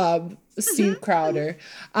your job, Steve Crowder.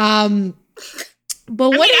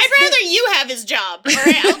 But I'd rather you have his job. All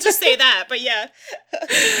right, I'll just say that. But yeah.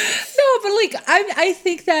 No, but like I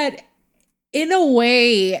think that in a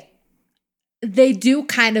way they do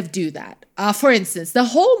kind of do that. For instance, the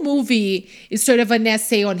whole movie is sort of an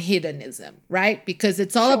essay on hedonism, right? Because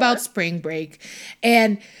it's all about spring break,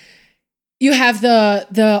 and you have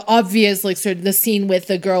the obvious like sort of the scene with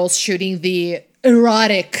the girls shooting the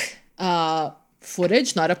erotic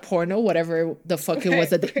footage, not a porno, whatever the fuck it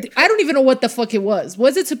was. I don't even know what the fuck it was.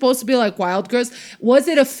 Was it supposed to be like Wild Girls? Was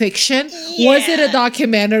it a fiction? Yeah. Was it a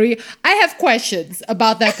documentary? I have questions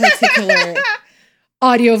about that particular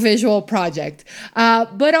audiovisual project.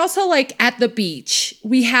 But also like at the beach,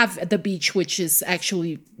 we have the beach, which is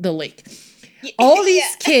actually the lake. All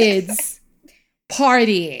these kids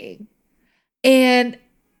partying. And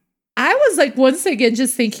I was like, once again,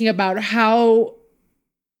 just thinking about how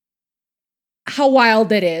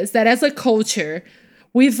wild it is that as a culture,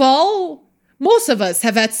 most of us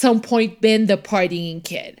have at some point been the partying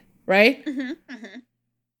kid, right? Mm-hmm, mm-hmm.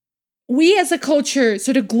 We as a culture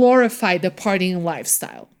sort of glorify the partying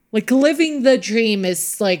lifestyle. Like living the dream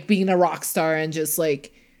is like being a rock star and just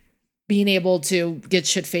like being able to get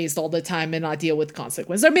shit-faced all the time and not deal with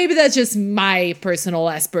consequences. Or maybe that's just my personal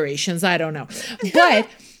aspirations. I don't know. But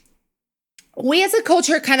we as a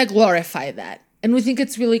culture kind of glorify that. And we think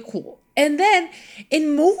it's really cool. And then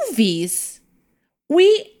in movies,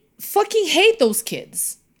 we fucking hate those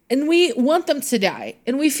kids. And we want them to die.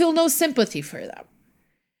 And we feel no sympathy for them.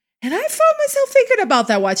 And I found myself thinking about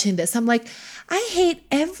that watching this. I'm like, I hate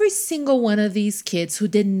every single one of these kids who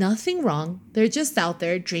did nothing wrong. They're just out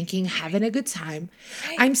there drinking, having a good time.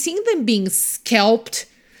 I'm seeing them being scalped,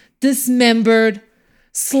 dismembered,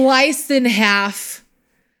 sliced in half,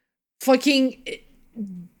 fucking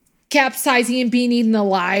capsizing and being eaten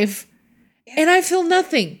alive. And I feel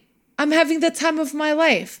nothing. I'm having the time of my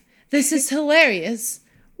life. This is hilarious.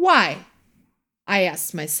 Why? I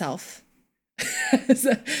asked myself.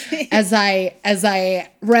 as I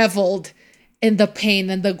reveled in the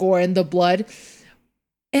pain and the gore and the blood.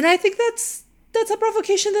 And I think that's a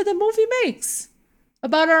provocation that the movie makes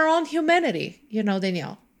about our own humanity,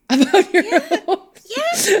 Danielle. About your own,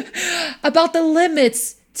 about the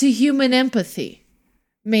limits to human empathy.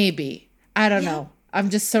 Maybe. I don't know.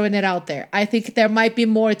 I'm just throwing it out there. I think there might be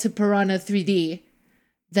more to Piranha 3D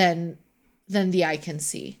than the eye can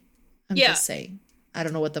see. I'm just saying. I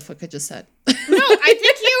don't know what the fuck I just said. No,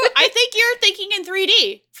 I think you're thinking in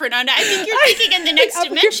 3D, Fernanda. I think you're thinking in the next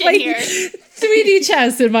dimension here. 3D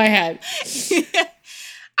chess in my head.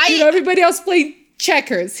 Everybody else playing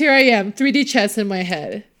checkers. Here I am, 3D chess in my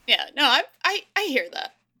head. Yeah, no, I hear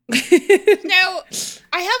that. Now,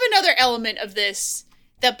 I have another element of this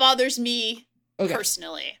that bothers me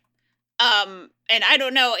personally. And I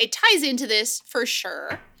don't know, it ties into this for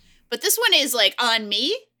sure. But this one is like on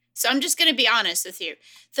me. So I'm just going to be honest with you.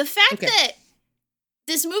 The fact that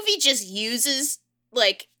this movie just uses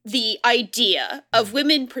like the idea of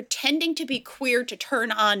women pretending to be queer to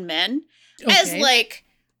turn on men as like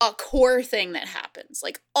a core thing that happens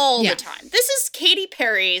like all the time. This is Katy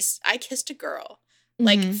Perry's I Kissed a Girl,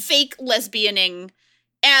 like fake lesbianing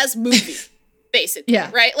as movie, basically.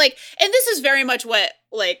 Right? Like, and this is very much what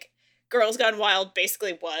like Girls Gone Wild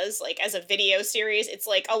basically was, like, as a video series. It's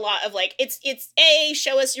like a lot of like, it's A,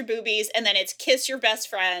 show us your boobies, and then it's kiss your best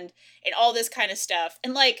friend and all this kind of stuff.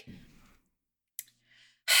 And like,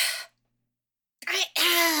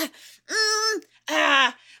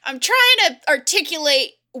 I'm trying to articulate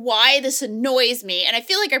why this annoys me, and I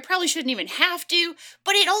feel like I probably shouldn't even have to,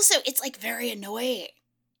 but it's like very annoying.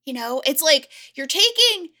 It's like you're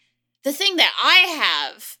taking the thing that I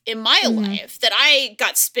have in my life that I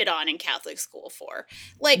got spit on in Catholic school for,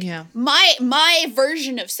 like my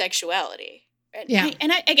version of sexuality.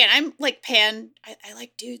 And I'm like pan. I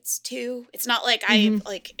like dudes too. It's not like I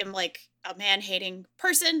like am like a man hating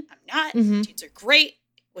person. I'm not. Dudes are great.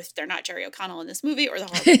 If they're not Jerry O'Connell in this movie or the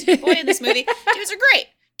horrible teen boy in this movie, dudes are great.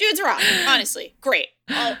 Dudes rock. Honestly, great.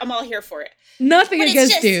 I'm all here for it. Nothing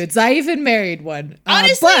against dudes. I even married one.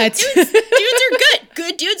 Honestly, but dudes are good.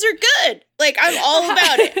 Good dudes are good. Like, I'm all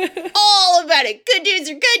about it. All about it. Good dudes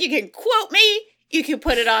are good. You can quote me. You can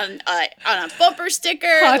put it on a bumper sticker.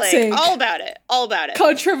 Hot take. All about it. All about it.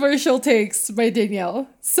 Controversial takes by Danielle.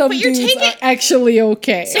 Some dudes are actually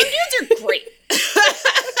okay. Some dudes are great.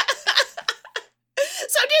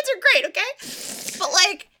 Some dudes are great, okay? But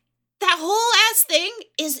like, that whole ass thing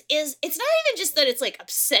is it's not even just that it's like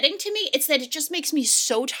upsetting to me, it's that it just makes me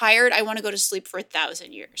so tired I want to go to sleep for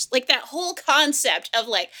 1,000 years. Like that whole concept of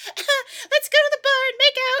like, let's go to the bar and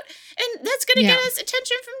make out and that's gonna get us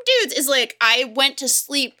attention from dudes is like, I went to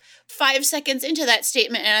sleep 5 seconds into that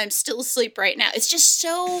statement and I'm still asleep right now. It's just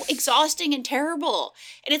so exhausting and terrible.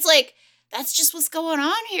 And it's like, that's just what's going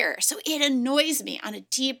on here. So it annoys me on a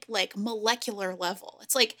deep, like, molecular level.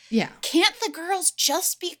 It's like, can't the girls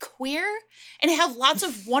just be queer and have lots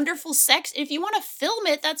of wonderful sex? If you want to film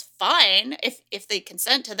it, that's fine. If they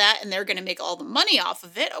consent to that and they're going to make all the money off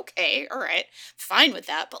of it, okay, all right, fine with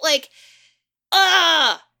that. But like,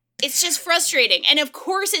 it's just frustrating. And of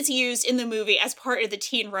course it's used in the movie as part of the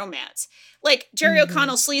teen romance. Like, Jerry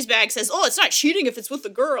O'Connell sleazebag says, oh, it's not cheating if it's with the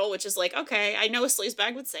girl, which is like, okay, I know a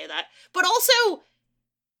sleazebag would say that. But also,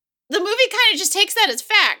 the movie kind of just takes that as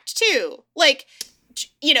fact, too. Like,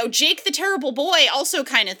 Jake the Terrible Boy also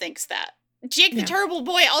kind of thinks that. Jake the Terrible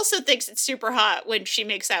Boy also thinks it's super hot when she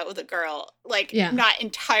makes out with a girl. Like, not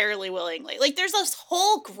entirely willingly. Like, there's this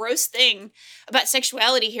whole gross thing about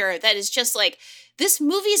sexuality here that is just like, this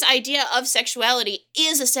movie's idea of sexuality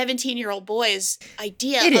is a 17-year-old boy's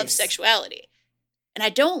idea of sexuality. And I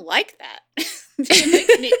don't like that.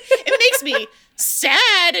 It makes me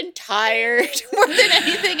sad and tired more than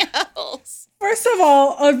anything else. First of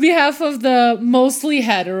all, on behalf of the mostly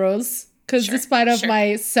heteros, because despite of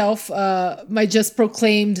myself, my just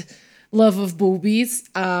proclaimed love of boobies.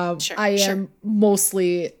 I am sure.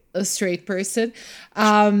 mostly a straight person.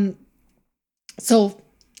 So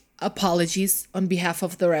apologies on behalf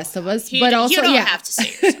of the rest of us. But also, you don't yeah. have to say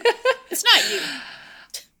yourself. It's not you.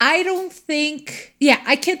 I don't think,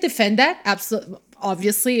 I can't defend that. Absolutely.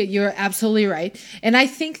 Obviously, you're absolutely right. And I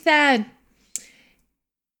think that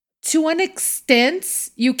to an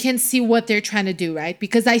extent, you can see what they're trying to do, right?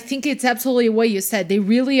 Because I think it's absolutely what you said. They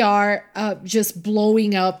really are just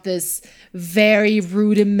blowing up this very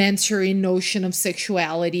rudimentary notion of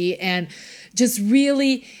sexuality, and just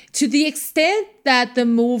really to the extent that the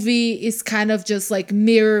movie is kind of just like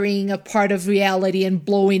mirroring a part of reality and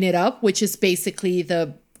blowing it up, which is basically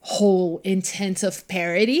the whole intent of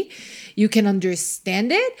parody. You can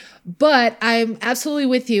understand it, but I'm absolutely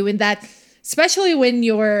with you in that, especially when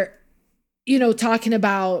you're, talking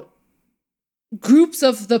about groups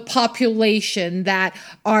of the population that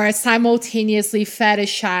are simultaneously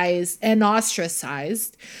fetishized and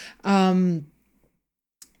ostracized.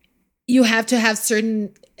 You have to have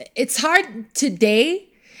certain, it's hard today.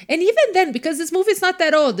 And even then, because this movie's not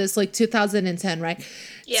that old, it's like 2010, right?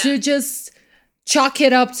 Yeah. To just chalk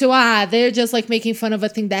it up to, they're just like making fun of a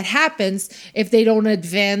thing that happens if they don't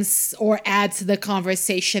advance or add to the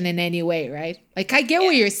conversation in any way, right? Like, I get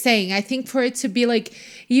what you're saying. I think for it to be like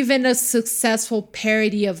even a successful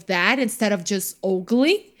parody of that, instead of just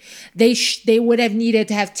ogling, they would have needed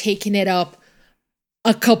to have taken it up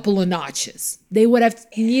a couple of notches. They would have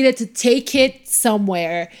needed to take it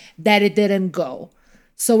somewhere that it didn't go.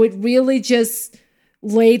 So it really just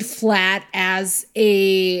laid flat as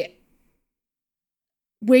we're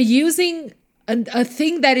using a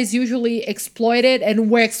thing that is usually exploited, and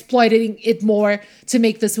we're exploiting it more to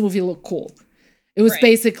make this movie look cool. It was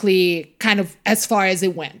basically kind of as far as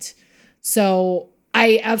it went. So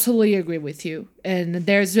I absolutely agree with you. And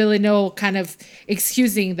there's really no kind of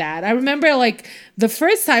excusing that. I remember like the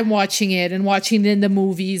first time watching it and watching it in the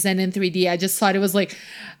movies and in 3D, I just thought it was like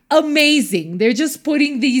amazing. They're just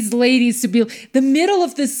putting these ladies to be the middle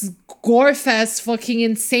of this gore fest fucking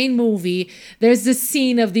insane movie. There's this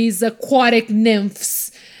scene of these aquatic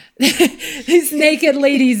nymphs, these naked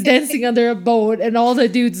ladies dancing under a boat, and all the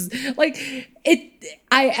dudes like it.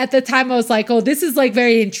 At the time I was like, oh, this is like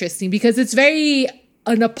very interesting because it's very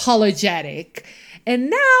unapologetic. And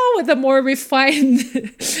now with a more refined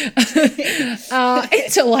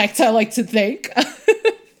intellect, I like to think,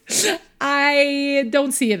 I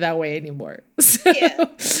don't see it that way anymore. So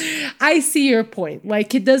I see your point.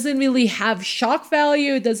 Like, it doesn't really have shock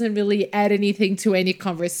value. It doesn't really add anything to any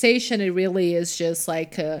conversation. It really is just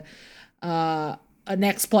like an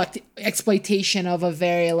exploitation of a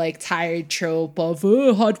very like tired trope of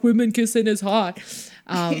hot women kissing is hot.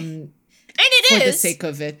 And it for is. the sake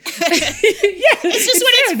of it. It's just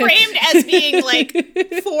when it's framed as being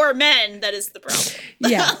like for men that is the problem.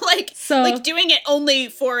 Yeah. like doing it only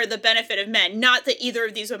for the benefit of men, not that either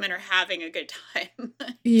of these women are having a good time.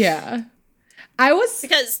 Yeah.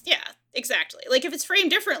 Because exactly. Like if it's framed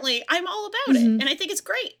differently, I'm all about it. And I think it's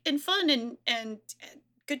great and fun and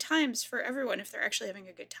good times for everyone if they're actually having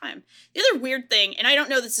a good time. The other weird thing, and I don't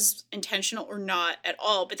know if this is intentional or not at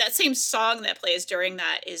all, but that same song that plays during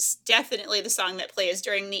that is definitely the song that plays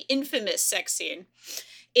during the infamous sex scene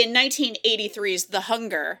in 1983's The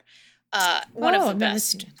Hunger, one of the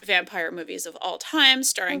best vampire movies of all time,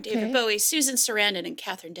 starring David Bowie, Susan Sarandon, and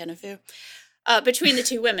Catherine Deneuve. Between the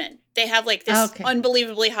two women, they have like this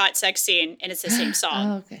unbelievably hot sex scene, and it's the same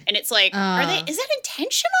song. And it's like, is that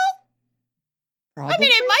intentional? Probably. I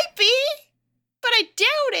mean, it might be, but I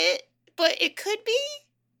doubt it. But it could be.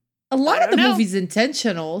 A lot of the movie's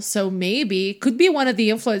intentional, so maybe it could be one of the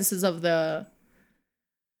influences of the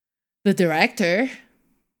director. Right,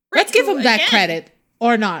 Let's give him that credit,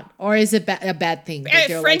 or not, or is it a bad thing?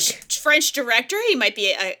 French director. He might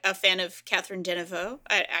be a fan of Catherine Deneuve.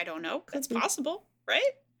 I don't know. That's possible, right?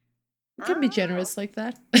 You can be generous like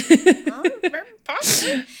that.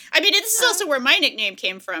 Possibly. I mean, this is also where my nickname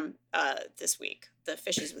came from this week. The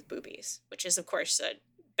fishes with boobies, which is, of course, a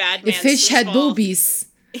bad man's If fish had sleazeball. boobies,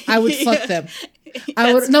 I would fuck them.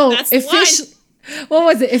 I would no. If fish, what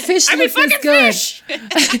was it? If fish looked this good,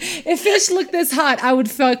 if fish looked this hot, I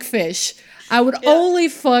would fuck fish. I would only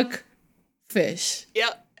fuck fish.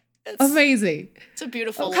 Yep. Amazing. It's a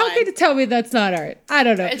beautiful line. How can you tell me that's not art? I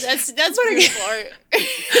don't know. That's beautiful art.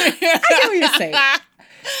 I get what you're saying.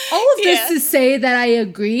 All of this to say that I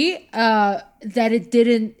agree that it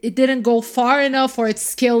didn't go far enough, or it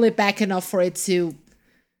scaled it back enough for it to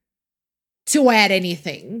add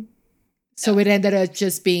anything. So it ended up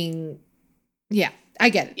just being, I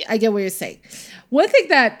get it. I get what you're saying. One thing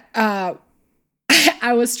that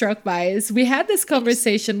I was struck by is we had this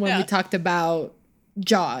conversation when we talked about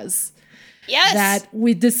Jaws. Yes. That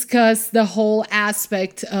we discussed the whole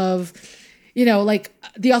aspect of, you know, like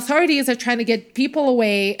the authorities are trying to get people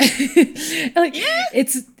away. Like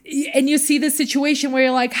and you see the situation where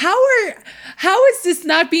you're like, how is this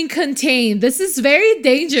not being contained? This is very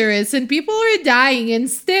dangerous and people are dying and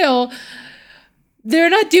still they're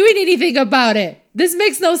not doing anything about it. This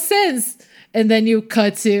makes no sense. And then you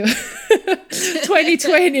cut to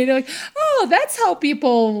 2020 and you're like, oh, that's how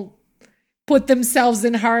people put themselves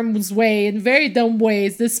in harm's way in very dumb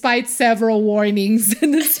ways, despite several warnings.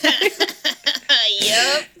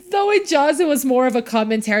 Yep. Though in Jaws, it was more of a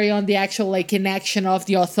commentary on the actual like inaction of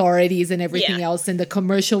the authorities and everything else and the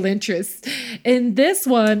commercial interests. In this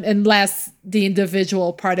one, and less the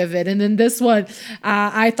individual part of it. And in this one,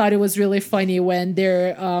 I thought it was really funny when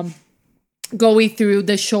they're going through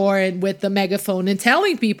the shore and with the megaphone and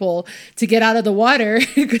telling people to get out of the water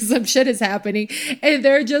because some shit is happening. And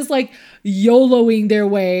they're just like YOLOing their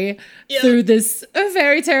way through this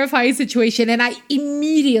very terrifying situation. And I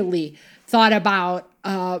immediately thought about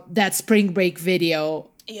that spring break video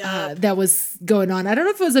that was going on. I don't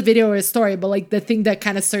know if it was a video or a story, but like the thing that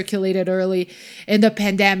kind of circulated early in the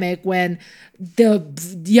pandemic when the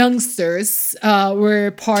youngsters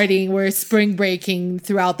were partying, were spring breaking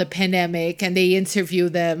throughout the pandemic, and they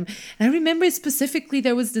interviewed them. And I remember specifically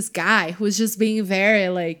there was this guy who was just being very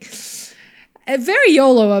very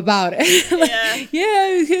YOLO about it. Like, I'm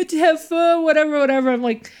here to have fun, whatever. I'm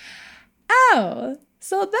like, oh,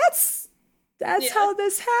 so that's how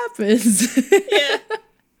this happens.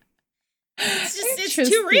 It's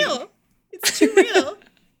too real. It's too real.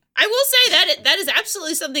 I will say that is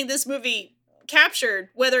absolutely something this movie captured,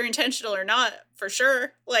 whether intentional or not, for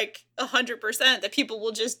sure. Like 100%, that people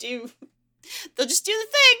will just do. They'll just do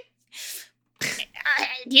the thing.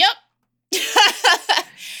 Yep.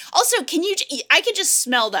 Also, I could just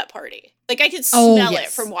smell that party. Like I could smell it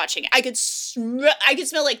from watching it. I could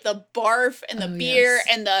smell like the barf and the beer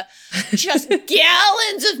and the just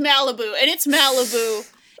gallons of Malibu. And it's Malibu.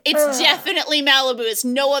 It's definitely Malibu. It's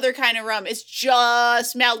no other kind of rum. It's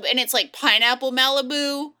just Malibu. And it's like pineapple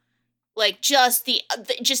Malibu. Like just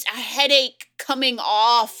just a headache coming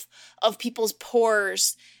off of people's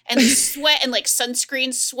pores. And the sweat and like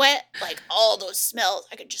sunscreen sweat. Like all those smells.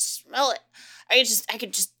 I could just smell it. I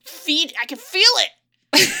could feel it. I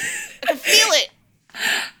can feel it.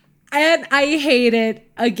 And I hate it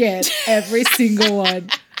again, every single one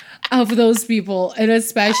of those people, and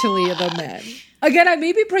especially the men. Again, I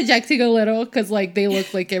may be projecting a little because like they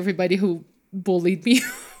look like everybody who bullied me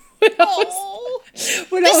when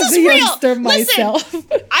I was a youngster myself.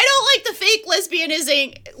 Listen, I don't like the fake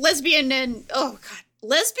lesbianing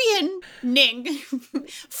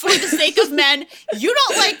for the sake of men. You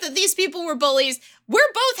don't like that these people were bullies.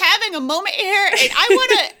 We're both having a moment here, and I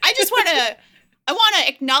want to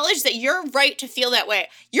acknowledge that you're right to feel that way.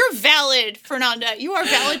 You're valid, Fernanda. You are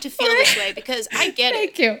valid to feel this way because I get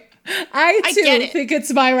it. Thank you. I too think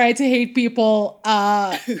it's my right to hate people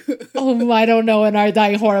whom I don't know and are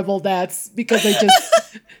dying horrible deaths because I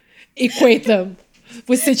just equate them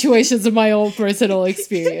with situations of my own personal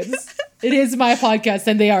experience. It is my podcast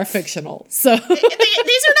and they are fictional. So these are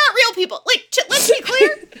not real people. Like, let's be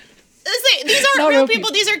clear. These aren't real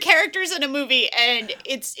people. These are characters in a movie, and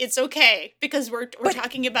it's okay because we're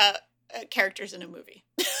talking about characters in a movie.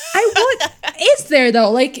 Is there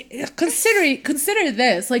though? Like, consider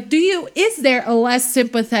this. Like, is there a less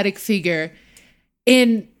sympathetic figure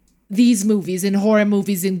in these movies, in horror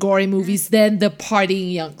movies, in gory movies, than the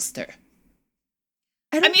partying youngster?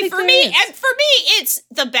 For me, it's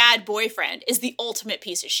the bad boyfriend is the ultimate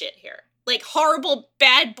piece of shit here. Like, horrible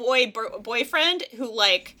bad boyfriend who,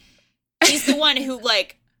 like, he's the one who,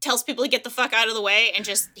 like, tells people to get the fuck out of the way and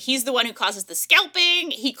he's the one who causes the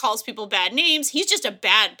scalping. He calls people bad names. He's just a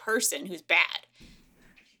bad person who's bad.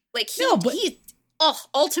 Like, he's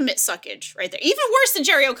ultimate suckage right there. Even worse than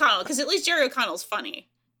Jerry O'Connell, because at least Jerry O'Connell's funny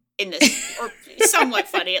in this, or somewhat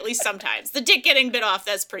funny, at least sometimes. The dick getting bit off,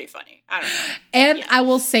 that's pretty funny. I don't know. And I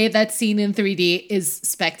will say that scene in 3D is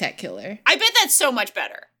spectacular. I bet that's so much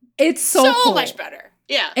better. It's so cool. Much better.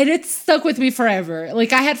 Yeah. And it's stuck with me forever.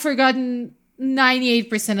 Like, I had forgotten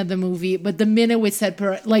 98% of the movie, but the minute we said,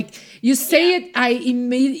 you say it, I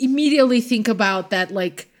immediately think about that,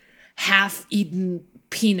 like, half-eaten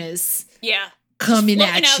penis coming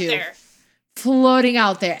at you. Floating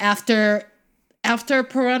out there after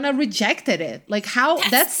Piranha rejected it. Like, how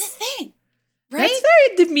that's the thing, right? That's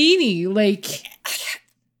very demeaning. Like,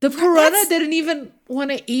 the Piranha didn't even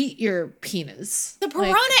want to eat your penis. The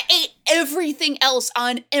Piranha ate everything else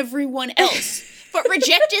on everyone else. but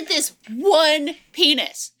rejected this one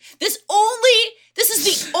penis. This is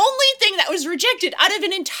the only thing that was rejected out of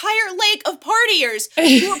an entire lake of partiers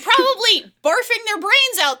who were probably barfing their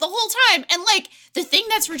brains out the whole time. And like, the thing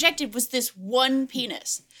that's rejected was this one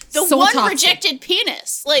penis. The So one toxic. rejected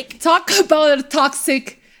penis. Like, Talk about a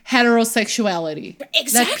toxic heterosexuality.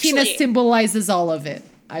 Exactly. That penis symbolizes all of it,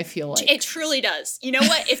 I feel like. it truly does. You know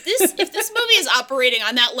what? If this movie is operating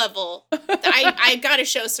on that level, I gotta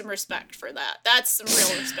show some respect for that. That's some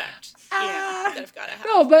real respect. That I've gotta have.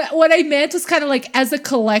 No, but what I meant was kind of like, as a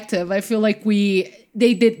collective, I feel like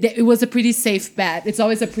it was a pretty safe bet. It's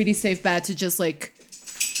always a pretty safe bet to just like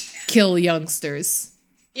kill youngsters.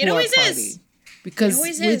 It who are always partying. is. Because It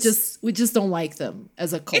always is. we just don't like them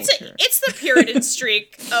as a culture. It's the Puritan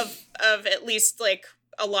streak of at least like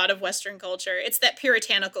a lot of Western culture. It's that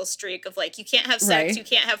puritanical streak of like, you can't have sex, Right. you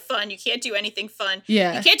can't have fun, you can't do anything fun.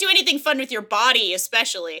 Yeah. You can't do anything fun with your body,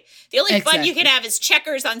 especially. The only fun you Exactly. can have is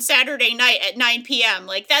checkers on Saturday night at 9 p.m.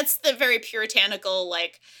 Like, that's the very puritanical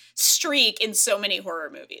like streak in so many horror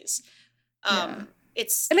movies.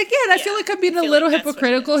 It's And again, I feel like I'm being a feel little like that's what it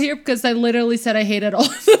hypocritical is. here because I literally said I hated all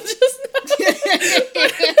of them just now.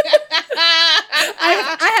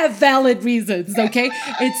 I have valid reasons, okay?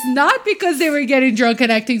 It's not because they were getting drunk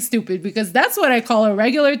and acting stupid, because that's what I call a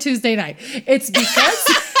regular Tuesday night. It's because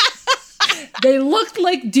they looked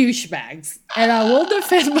like douchebags, and I will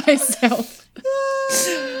defend myself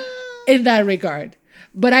in that regard.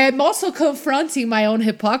 But I am also confronting my own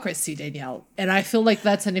hypocrisy, Danielle, and I feel like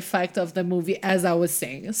that's an effect of the movie, as I was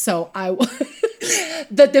saying. So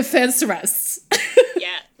the defense rests.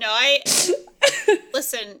 Yeah, no,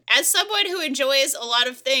 listen, as someone who enjoys a lot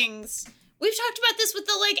of things, we've talked about this with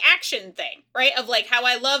the like action thing, right? Of like how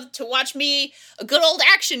I love to watch me a good old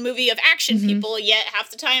action movie of action people, yet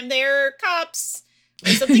half the time they're cops or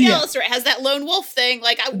something else, or it has that lone wolf thing.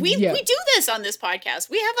 Like we do this on this podcast.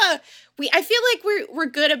 I feel like we're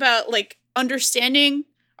good about like understanding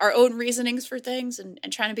our own reasonings for things and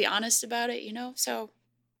trying to be honest about it, you know? So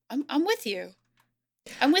I'm with you.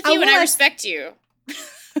 I'm with you and I respect you.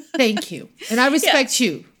 Thank you. And I respect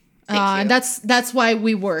you. And that's why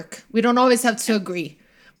we work. We don't always have to agree,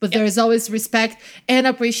 but there is always respect and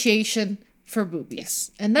appreciation for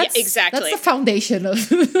movies. And that's exactly. That's the foundation of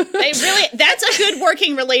that's a good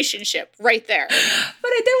working relationship right there.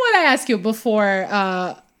 But I did want to ask you before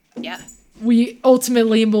we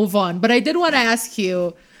ultimately move on, but I did want to ask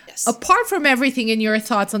you, apart from everything in your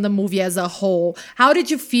thoughts on the movie as a whole, how did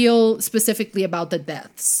you feel specifically about the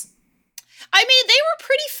deaths? I mean, they were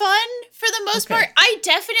pretty fun for the most part. I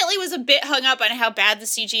definitely was a bit hung up on how bad the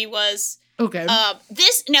CG was. Okay.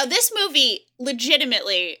 This movie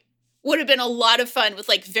legitimately would have been a lot of fun with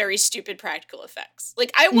like very stupid practical effects.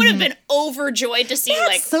 Like I would have been overjoyed to see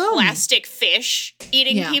like plastic fish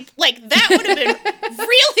eating people. Like that would have been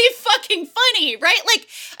really fucking funny, right? Like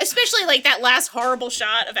especially like that last horrible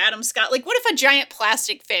shot of Adam Scott. Like what if a giant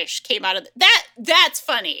plastic fish came out of that? That's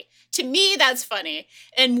funny. To me, that's funny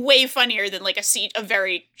and way funnier than like a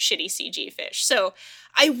very shitty CG fish. So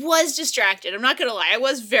I was distracted. I'm not going to lie. I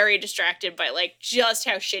was very distracted by like just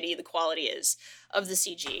how shitty the quality is of the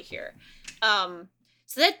CG here.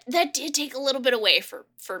 So that did take a little bit away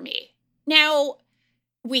for me. Now,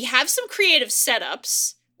 we have some creative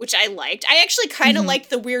setups, which I liked. I actually kind of liked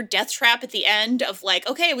the weird death trap at the end of like,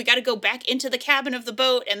 okay, we got to go back into the cabin of the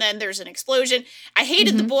boat and then there's an explosion. I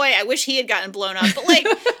hated the boy. I wish he had gotten blown up. But like,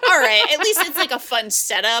 all right, at least it's like a fun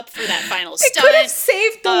setup for that final stunt. They could have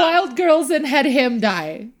saved the wild girls and had him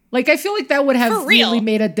die. Like, I feel like that would have really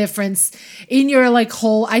made a difference in your like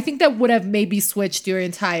whole. I think that would have maybe switched your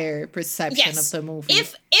entire perception of the movie.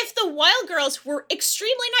 If the wild girls were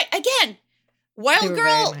extremely nice, again, wild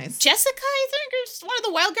girl nice. Jessica, I think, is one of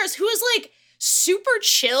the wild girls who was like super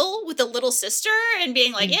chill with the little sister and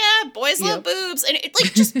being like, yeah, boys love boobs, and it,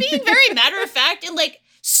 like just being very matter of fact and like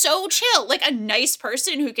so chill, like a nice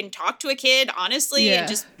person who can talk to a kid honestly and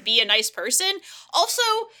just be a nice person. Also,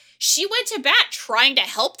 she went to bat trying to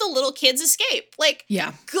help the little kids escape. Like,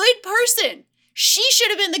 good person. She should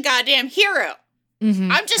have been the goddamn hero.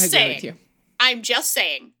 I'm just saying. I'm just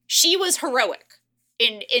saying. She was heroic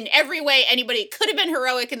in every way anybody could have been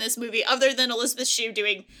heroic in this movie, other than Elizabeth Shue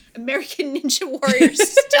doing American Ninja Warrior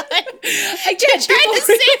stunt. Again, trying to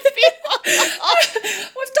save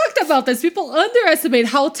people. We've talked about this. People underestimate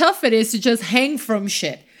how tough it is to just hang from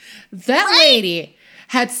shit. That lady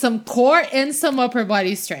had some core and some upper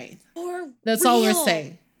body strength. That's all we're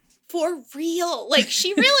saying. For real. Like,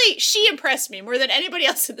 she impressed me more than anybody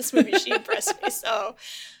else in this movie. She impressed me. So,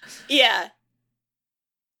 yeah.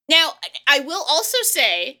 Now, I will also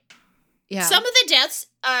say, some of the deaths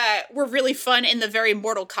were really fun in the very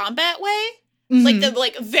Mortal Kombat way. Like the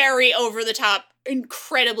like very over the top,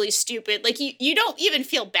 incredibly stupid. Like you don't even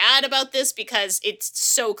feel bad about this because it's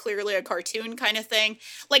so clearly a cartoon kind of thing.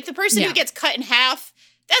 Like the person who gets cut in half,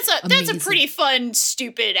 that's a pretty fun,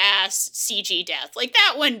 stupid ass CG death. Like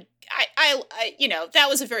that one, I that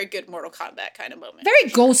was a very good Mortal Kombat kind of moment. Very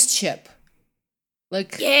Ghost Ship.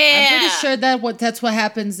 Like, I'm pretty sure that's what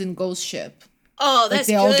happens in Ghost Ship. Oh, that's like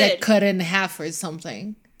they good. all get cut in half or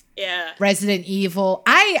something. Yeah. Resident Evil.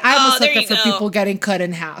 I'm a sucker for people getting cut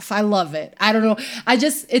in half. I love it. I don't know. I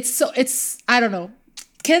don't know.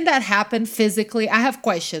 Can that happen physically? I have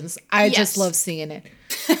questions. I just love seeing it.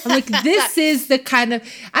 I'm like, this is the kind of,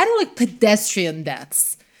 I don't like pedestrian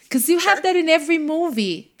deaths. Because you have that in every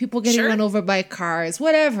movie. People getting run over by cars,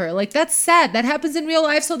 whatever. Like, that's sad. That happens in real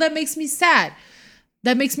life, so that makes me sad.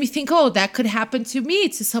 That makes me think, oh, that could happen to me,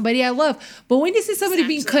 to somebody I love. But when you see somebody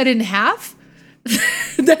being cut in half,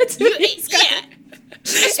 that's especially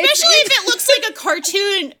if it looks like a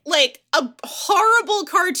cartoon, like a horrible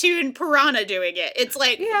cartoon Piranha doing it. It's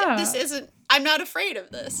like, this isn't, I'm not afraid of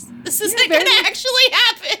this. This isn't going to actually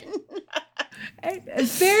happen. A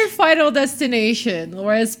very Final Destination,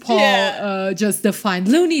 whereas Paul just defined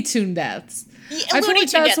Looney Tune deaths. I feel like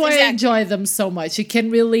that's why I enjoy them so much. I can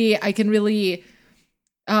really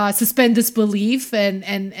suspend disbelief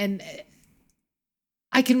and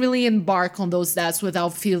I can really embark on those deaths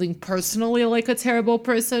without feeling personally like a terrible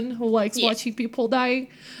person who likes watching people dying.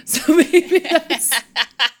 So maybe that's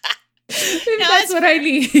what I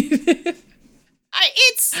need.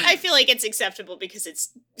 I feel like it's acceptable because it's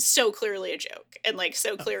so clearly a joke and like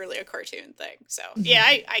so clearly a cartoon thing. So yeah,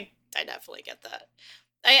 I definitely get that.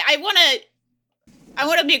 I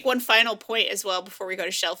want to make one final point as well before we go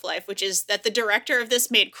to shelf life, which is that the director of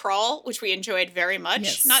this made Crawl, which we enjoyed very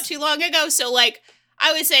much not too long ago. So like,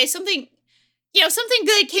 I would say something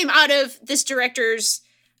good came out of this director's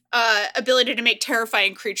ability to make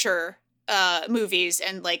terrifying creature movies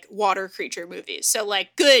and like water creature movies. So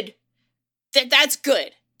like good, that's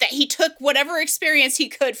good. That he took whatever experience he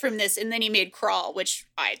could from this and then he made Crawl, which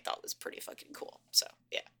I thought was pretty fucking cool. So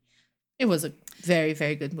yeah. It was a very,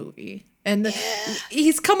 very good movie. And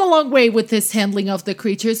he's come a long way with this handling of the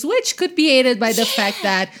creatures, which could be aided by the fact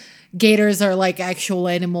that gators are like actual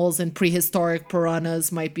animals and prehistoric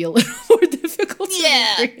piranhas might be a little more difficult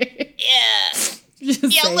to recreate.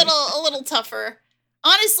 A little tougher.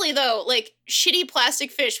 Honestly, though, like, shitty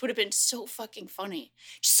plastic fish would have been so fucking funny.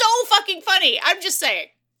 So fucking funny! I'm just saying.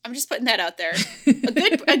 I'm just putting that out there.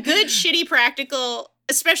 A good shitty practical,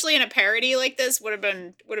 especially in a parody like this, would have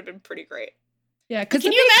been pretty great. Yeah, can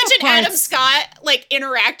you imagine Adam Scott like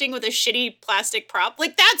interacting with a shitty plastic prop?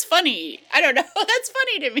 Like that's funny. I don't know. That's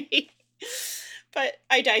funny to me. But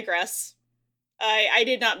I digress. I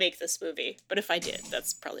did not make this movie, but if I did,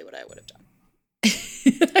 that's probably what I would have done.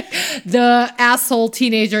 The asshole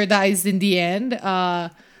teenager dies in the end.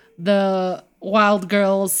 The wild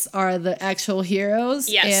girls are the actual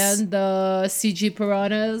heroes, and the CG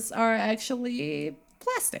piranhas are actually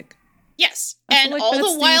plastic. Yes, and like all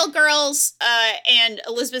the wild girls and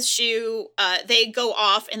Elizabeth Shue, they go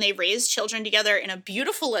off and they raise children together in a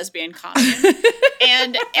beautiful lesbian commune,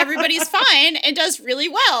 and everybody's fine and does really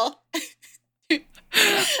well.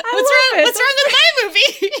 What's wrong with my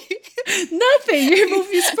movie? Nothing. Your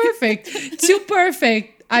movie's perfect. Too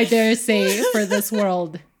perfect, I dare say, for this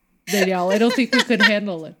world, Danielle. I don't think we could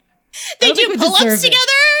handle it. They do pull-ups together,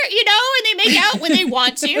 and they make out when they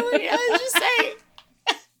want to. Just saying.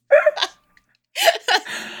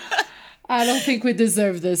 I don't think we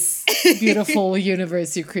deserve this beautiful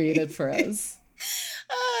universe you created for us.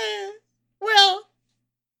 Well,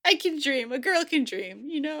 I can dream. A girl can dream,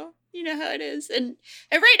 You know how it is. And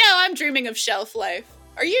right now I'm dreaming of shelf life.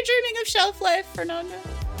 Are you dreaming of shelf life, Fernanda?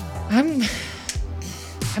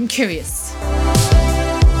 I'm curious.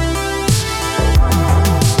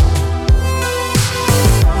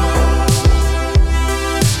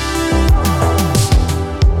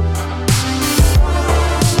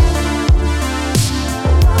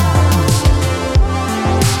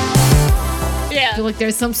 I feel like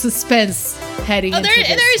there's some suspense heading into this.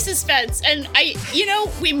 There is suspense, and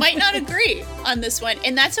we might not agree on this one,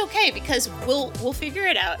 and that's okay because we'll figure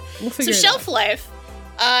it out. So shelf life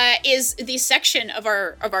is the section of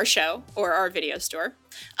our show or our video store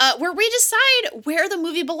where we decide where the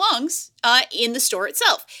movie belongs in the store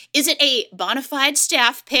itself. Is it a bona fide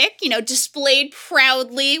staff pick, displayed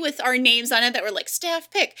proudly with our names on it that we're like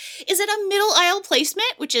staff pick? Is it a middle aisle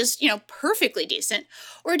placement, which is, perfectly decent?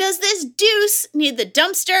 Or does this deuce need the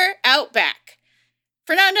dumpster out back?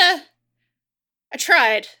 Fernanda, I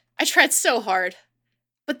tried so hard.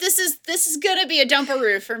 But this is gonna be a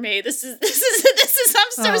dumperoo for me. This is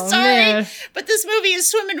I'm so sorry. Man. But this movie is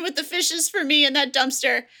swimming with the fishes for me in that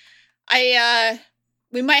dumpster.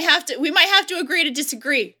 We might have to agree to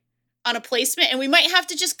disagree on a placement, and we might have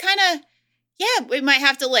to just kind of, we might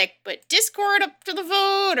have to put Discord up to the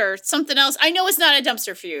vote or something else. I know it's not a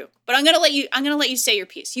dumpster for you, but I'm gonna let you say your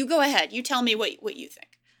piece. You go ahead. You tell me what you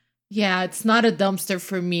think. Yeah, it's not a dumpster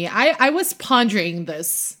for me. I was pondering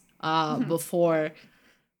this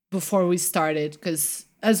before we started, because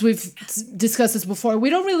as we've discussed this before, we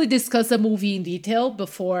don't really discuss a movie in detail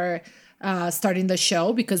before starting the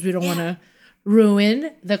show because we don't want to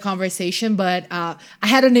ruin the conversation. But I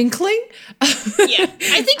had an inkling. Yeah,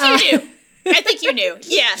 I think you knew. I think you knew.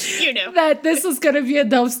 Yeah, you knew. That this was going to be a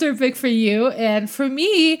dumpster pick for you. And for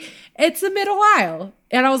me, it's a middle aisle.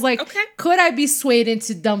 And I was like, okay, could I be swayed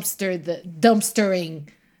into dumpstering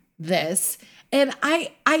this? And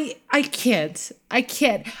I can't.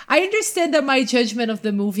 I understand that my judgment of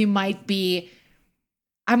the movie might be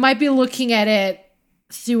looking at it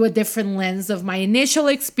through a different lens of my initial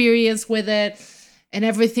experience with it and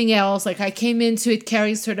everything else. Like, I came into it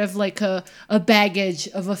carrying sort of like a baggage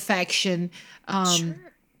of affection. Sure.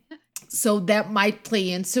 So that might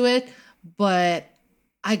play into it, but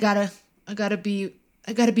I gotta be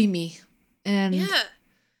me and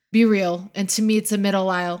be real. And to me, it's a middle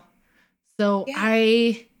aisle. So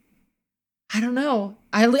I don't know.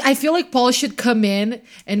 I feel like Paul should come in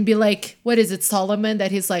and be like, what is it, Solomon? That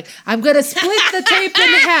he's like, I'm going to split the tape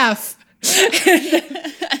in half. I'm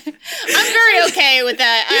very okay with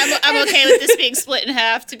that. I'm okay with this being split in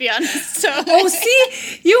half, to be honest. So. Oh,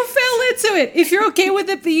 see? You fell into it. If you're okay with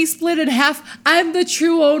it being split in half, I'm the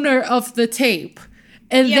true owner of the tape.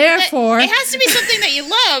 And therefore... It has to be something that you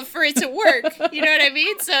love for it to work. You know what I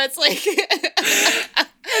mean? So it's like...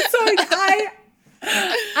 So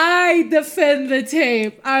I defend the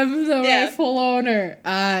tape. I'm the rightful owner.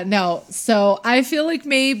 No. So I feel like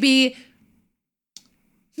maybe...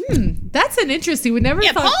 that's an interesting... We never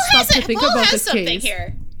thought to think about this case.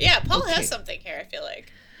 Here. Yeah, Paul has something here, I feel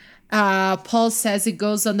like. Paul says it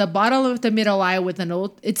goes on the bottom of the middle aisle with a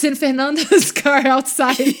note. It's in Fernanda's car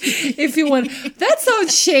outside. If you want, that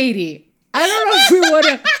sounds shady. I don't know if we want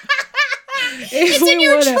to. It's in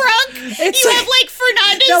your trunk. You have like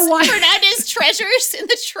Fernanda's treasures in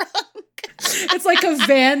the trunk. It's like a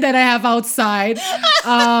van that I have outside.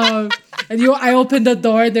 And I open the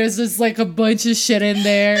door. There's just like a bunch of shit in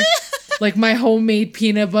there, like my homemade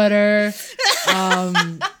peanut butter.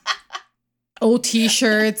 Old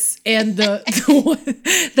t-shirts and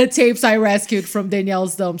the tapes I rescued from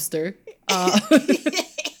Danielle's dumpster.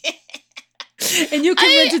 And you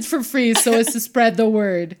can rent it for free so as to spread the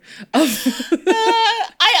word of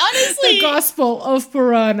I honestly the gospel of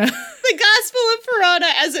Piranha. The gospel of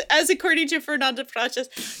Piranha as according to Fernanda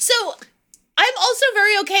Prachas. So I'm also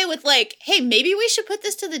very okay with like, hey, maybe we should put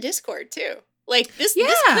this to the Discord too. Like, this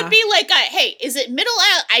could be like, hey, is it middle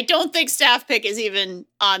aisle? I don't think staff pick is even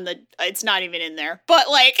on it's not even in there. But,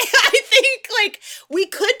 like, I think, like, we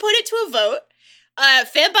could put it to a vote.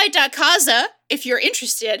 Fanbite.kaza, if you're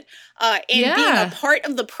interested in being a part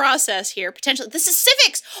of the process here, potentially. This is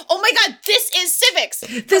civics. Oh, my God, this is civics.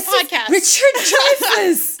 This podcast. Richard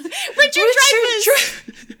Dreyfuss. Richard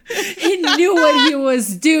Dreyfuss. He knew what he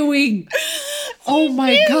was doing. Oh,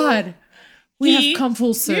 my God. We have come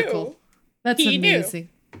full circle. That's amazing.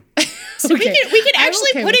 So we can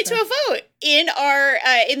actually put it to a vote in our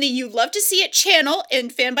in the You Love to See It channel in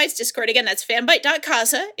Fanbite's Discord. Again, that's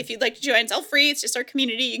fanbite.kaza. If you'd like to join, it's all free. It's just our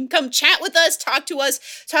community. You can come chat with us, talk to us,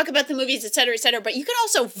 talk about the movies, et cetera, et cetera. But you can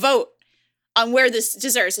also vote on where this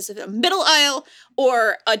deserves. Is it a middle aisle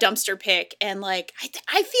or a dumpster pick? And like,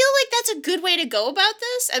 I feel like that's a good way to go about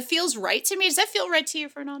this. It feels right to me. Does that feel right to you,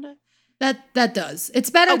 Fernanda? That does.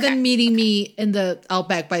 It's better than meeting me in the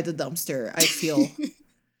Outback by the dumpster, I feel.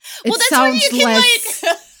 Well, that's where you can less,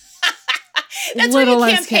 like... that's where you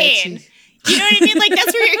campaign. You know what I mean? Like,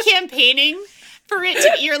 that's where you're campaigning for it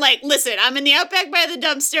to... You're like, listen, I'm in the Outback by the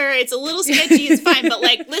dumpster. It's a little sketchy. It's fine. But,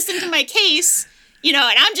 like, listen to my case, you know,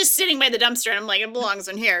 and I'm just sitting by the dumpster and I'm like, it belongs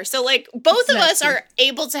in here. So, like, both of us are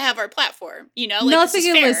able to have our platform, you know? Like,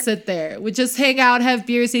 nothing illicit there. We just hang out, have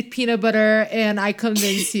beers, eat peanut butter, and I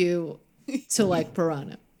convince you to like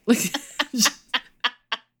Piranha.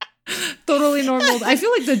 Totally normal. I feel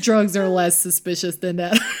like the drugs are less suspicious than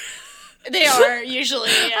that. They are usually,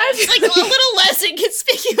 yeah. It's like a little less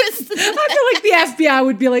inconspicuous than that. I feel like the FBI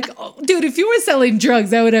would be like, oh, dude, if you were selling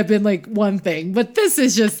drugs, that would have been like one thing. But this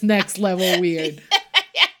is just next level weird.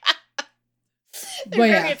 They're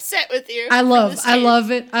very upset with you. I love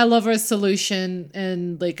it. I love our solution.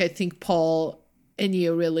 And like, I think Paul and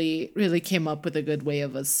you really, really came up with a good way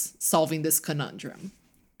of us solving this conundrum.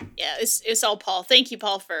 Yeah, it's all Paul. Thank you,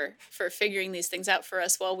 Paul, for figuring these things out for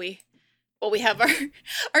us while we have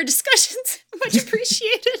our discussions. Much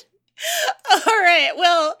appreciated. All right.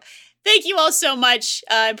 Well, thank you all so much.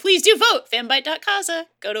 Please do vote. Fanbyte.casa.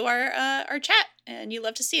 Go to our chat, and you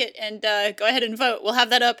love to see it. And go ahead and vote. We'll have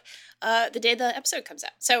that up the day the episode comes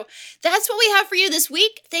out. So that's what we have for you this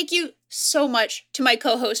week. Thank you so much to my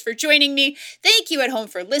co-host for joining me. Thank you at home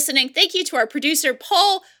for listening. Thank you to our producer,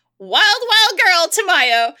 Paul Wild Girl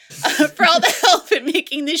Tamayo, for all the help in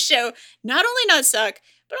making this show not only not suck,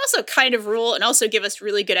 but also kind of rule and also give us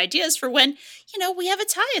really good ideas for when, we have a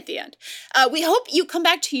tie at the end. We hope you come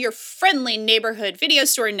back to your friendly neighborhood video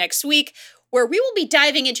store next week, where we will be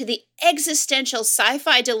diving into the existential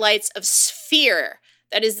sci-fi delights of Sphere.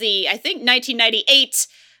 That is the, I think, 1998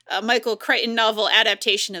 Michael Crichton novel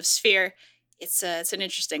adaptation of Sphere. It's an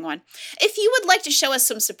interesting one. If you would like to show us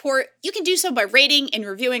some support, you can do so by rating and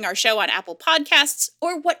reviewing our show on Apple Podcasts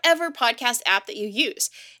or whatever podcast app that you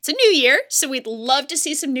use. It's a new year, so we'd love to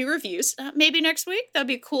see some new reviews. Maybe next week. That'd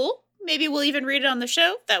be cool. Maybe we'll even read it on the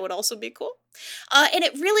show. That would also be cool. And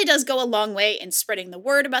it really does go a long way in spreading the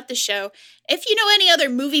word about the show. If you know any other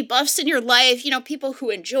movie buffs in your life, people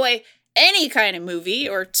who enjoy any kind of movie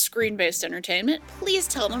or screen-based entertainment, please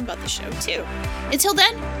tell them about the show too. Until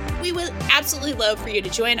then, we would absolutely love for you to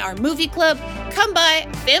join our movie club. Come by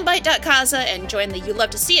fanbyte.casa and join the You Love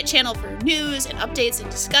to See It channel for news and updates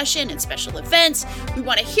and discussion and special events. We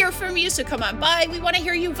want to hear from you, so come on by. We want to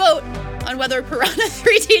hear you vote on whether Piranha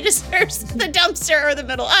 3D deserves the dumpster or the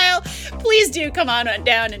middle aisle. Please do come on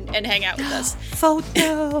down and hang out with us. Vote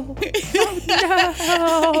no. Vote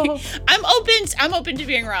no. I'm open to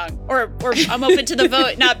being wrong, or I'm open to the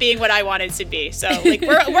vote not being what I want it to be. So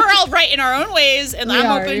we're all right in our own ways, and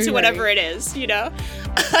I'm open to whatever it is. You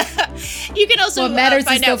can also what matters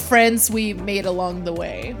find is the out friends we made along the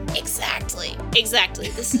way. Exactly.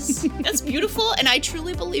 That's beautiful, and I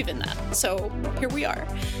truly believe in that. So here we are,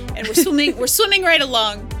 and we're swimming right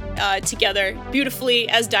along together beautifully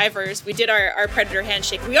as divers. We did our predator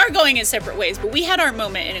handshake. We are going in separate ways, but we had our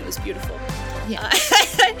moment, and it was beautiful. Yeah.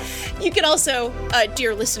 You can also,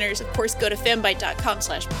 dear listeners, of course, go to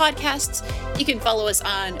fanbyte.com/podcasts. You can follow us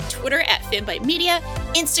on Twitter at Fanbyte Media,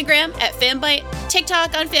 Instagram at Fanbyte,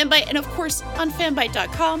 TikTok on Fanbyte, and of course on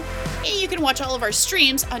fanbyte.com. And you can watch all of our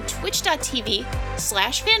streams on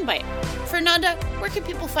twitch.tv/Fanbyte. Fernanda, where can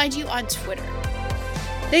people find you on Twitter?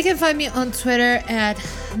 They can find me on Twitter at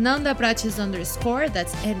nandaprates_.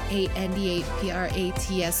 That's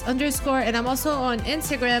NANDAPRATS_. And I'm also on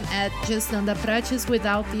Instagram at just nandaprates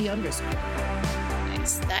without the underscore.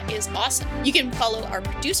 Nice. That is awesome. You can follow our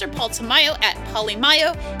producer, Paul Tamayo, at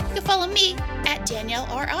Polymayo. You can follow me at Danielle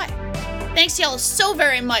R.I. Thanks, y'all, so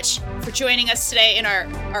very much for joining us today in our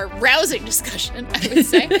rousing discussion, I would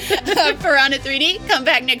say, Piranha 3D. Come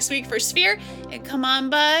back next week for Sphere, and come on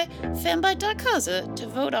by fanbyte.casa to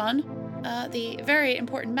vote on the very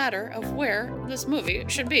important matter of where this movie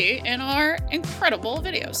should be in our incredible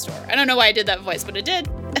video store. I don't know why I did that voice, but I did.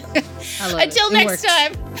 Until next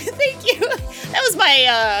time, thank you. That was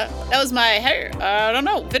my I don't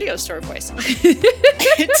know, video store voice.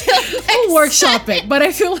 Until we'll workshop it, but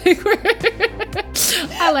I feel like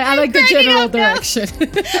I like the general direction.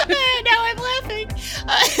 Now I'm laughing.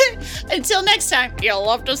 Until next time, you'll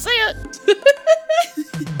love to see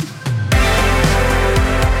it.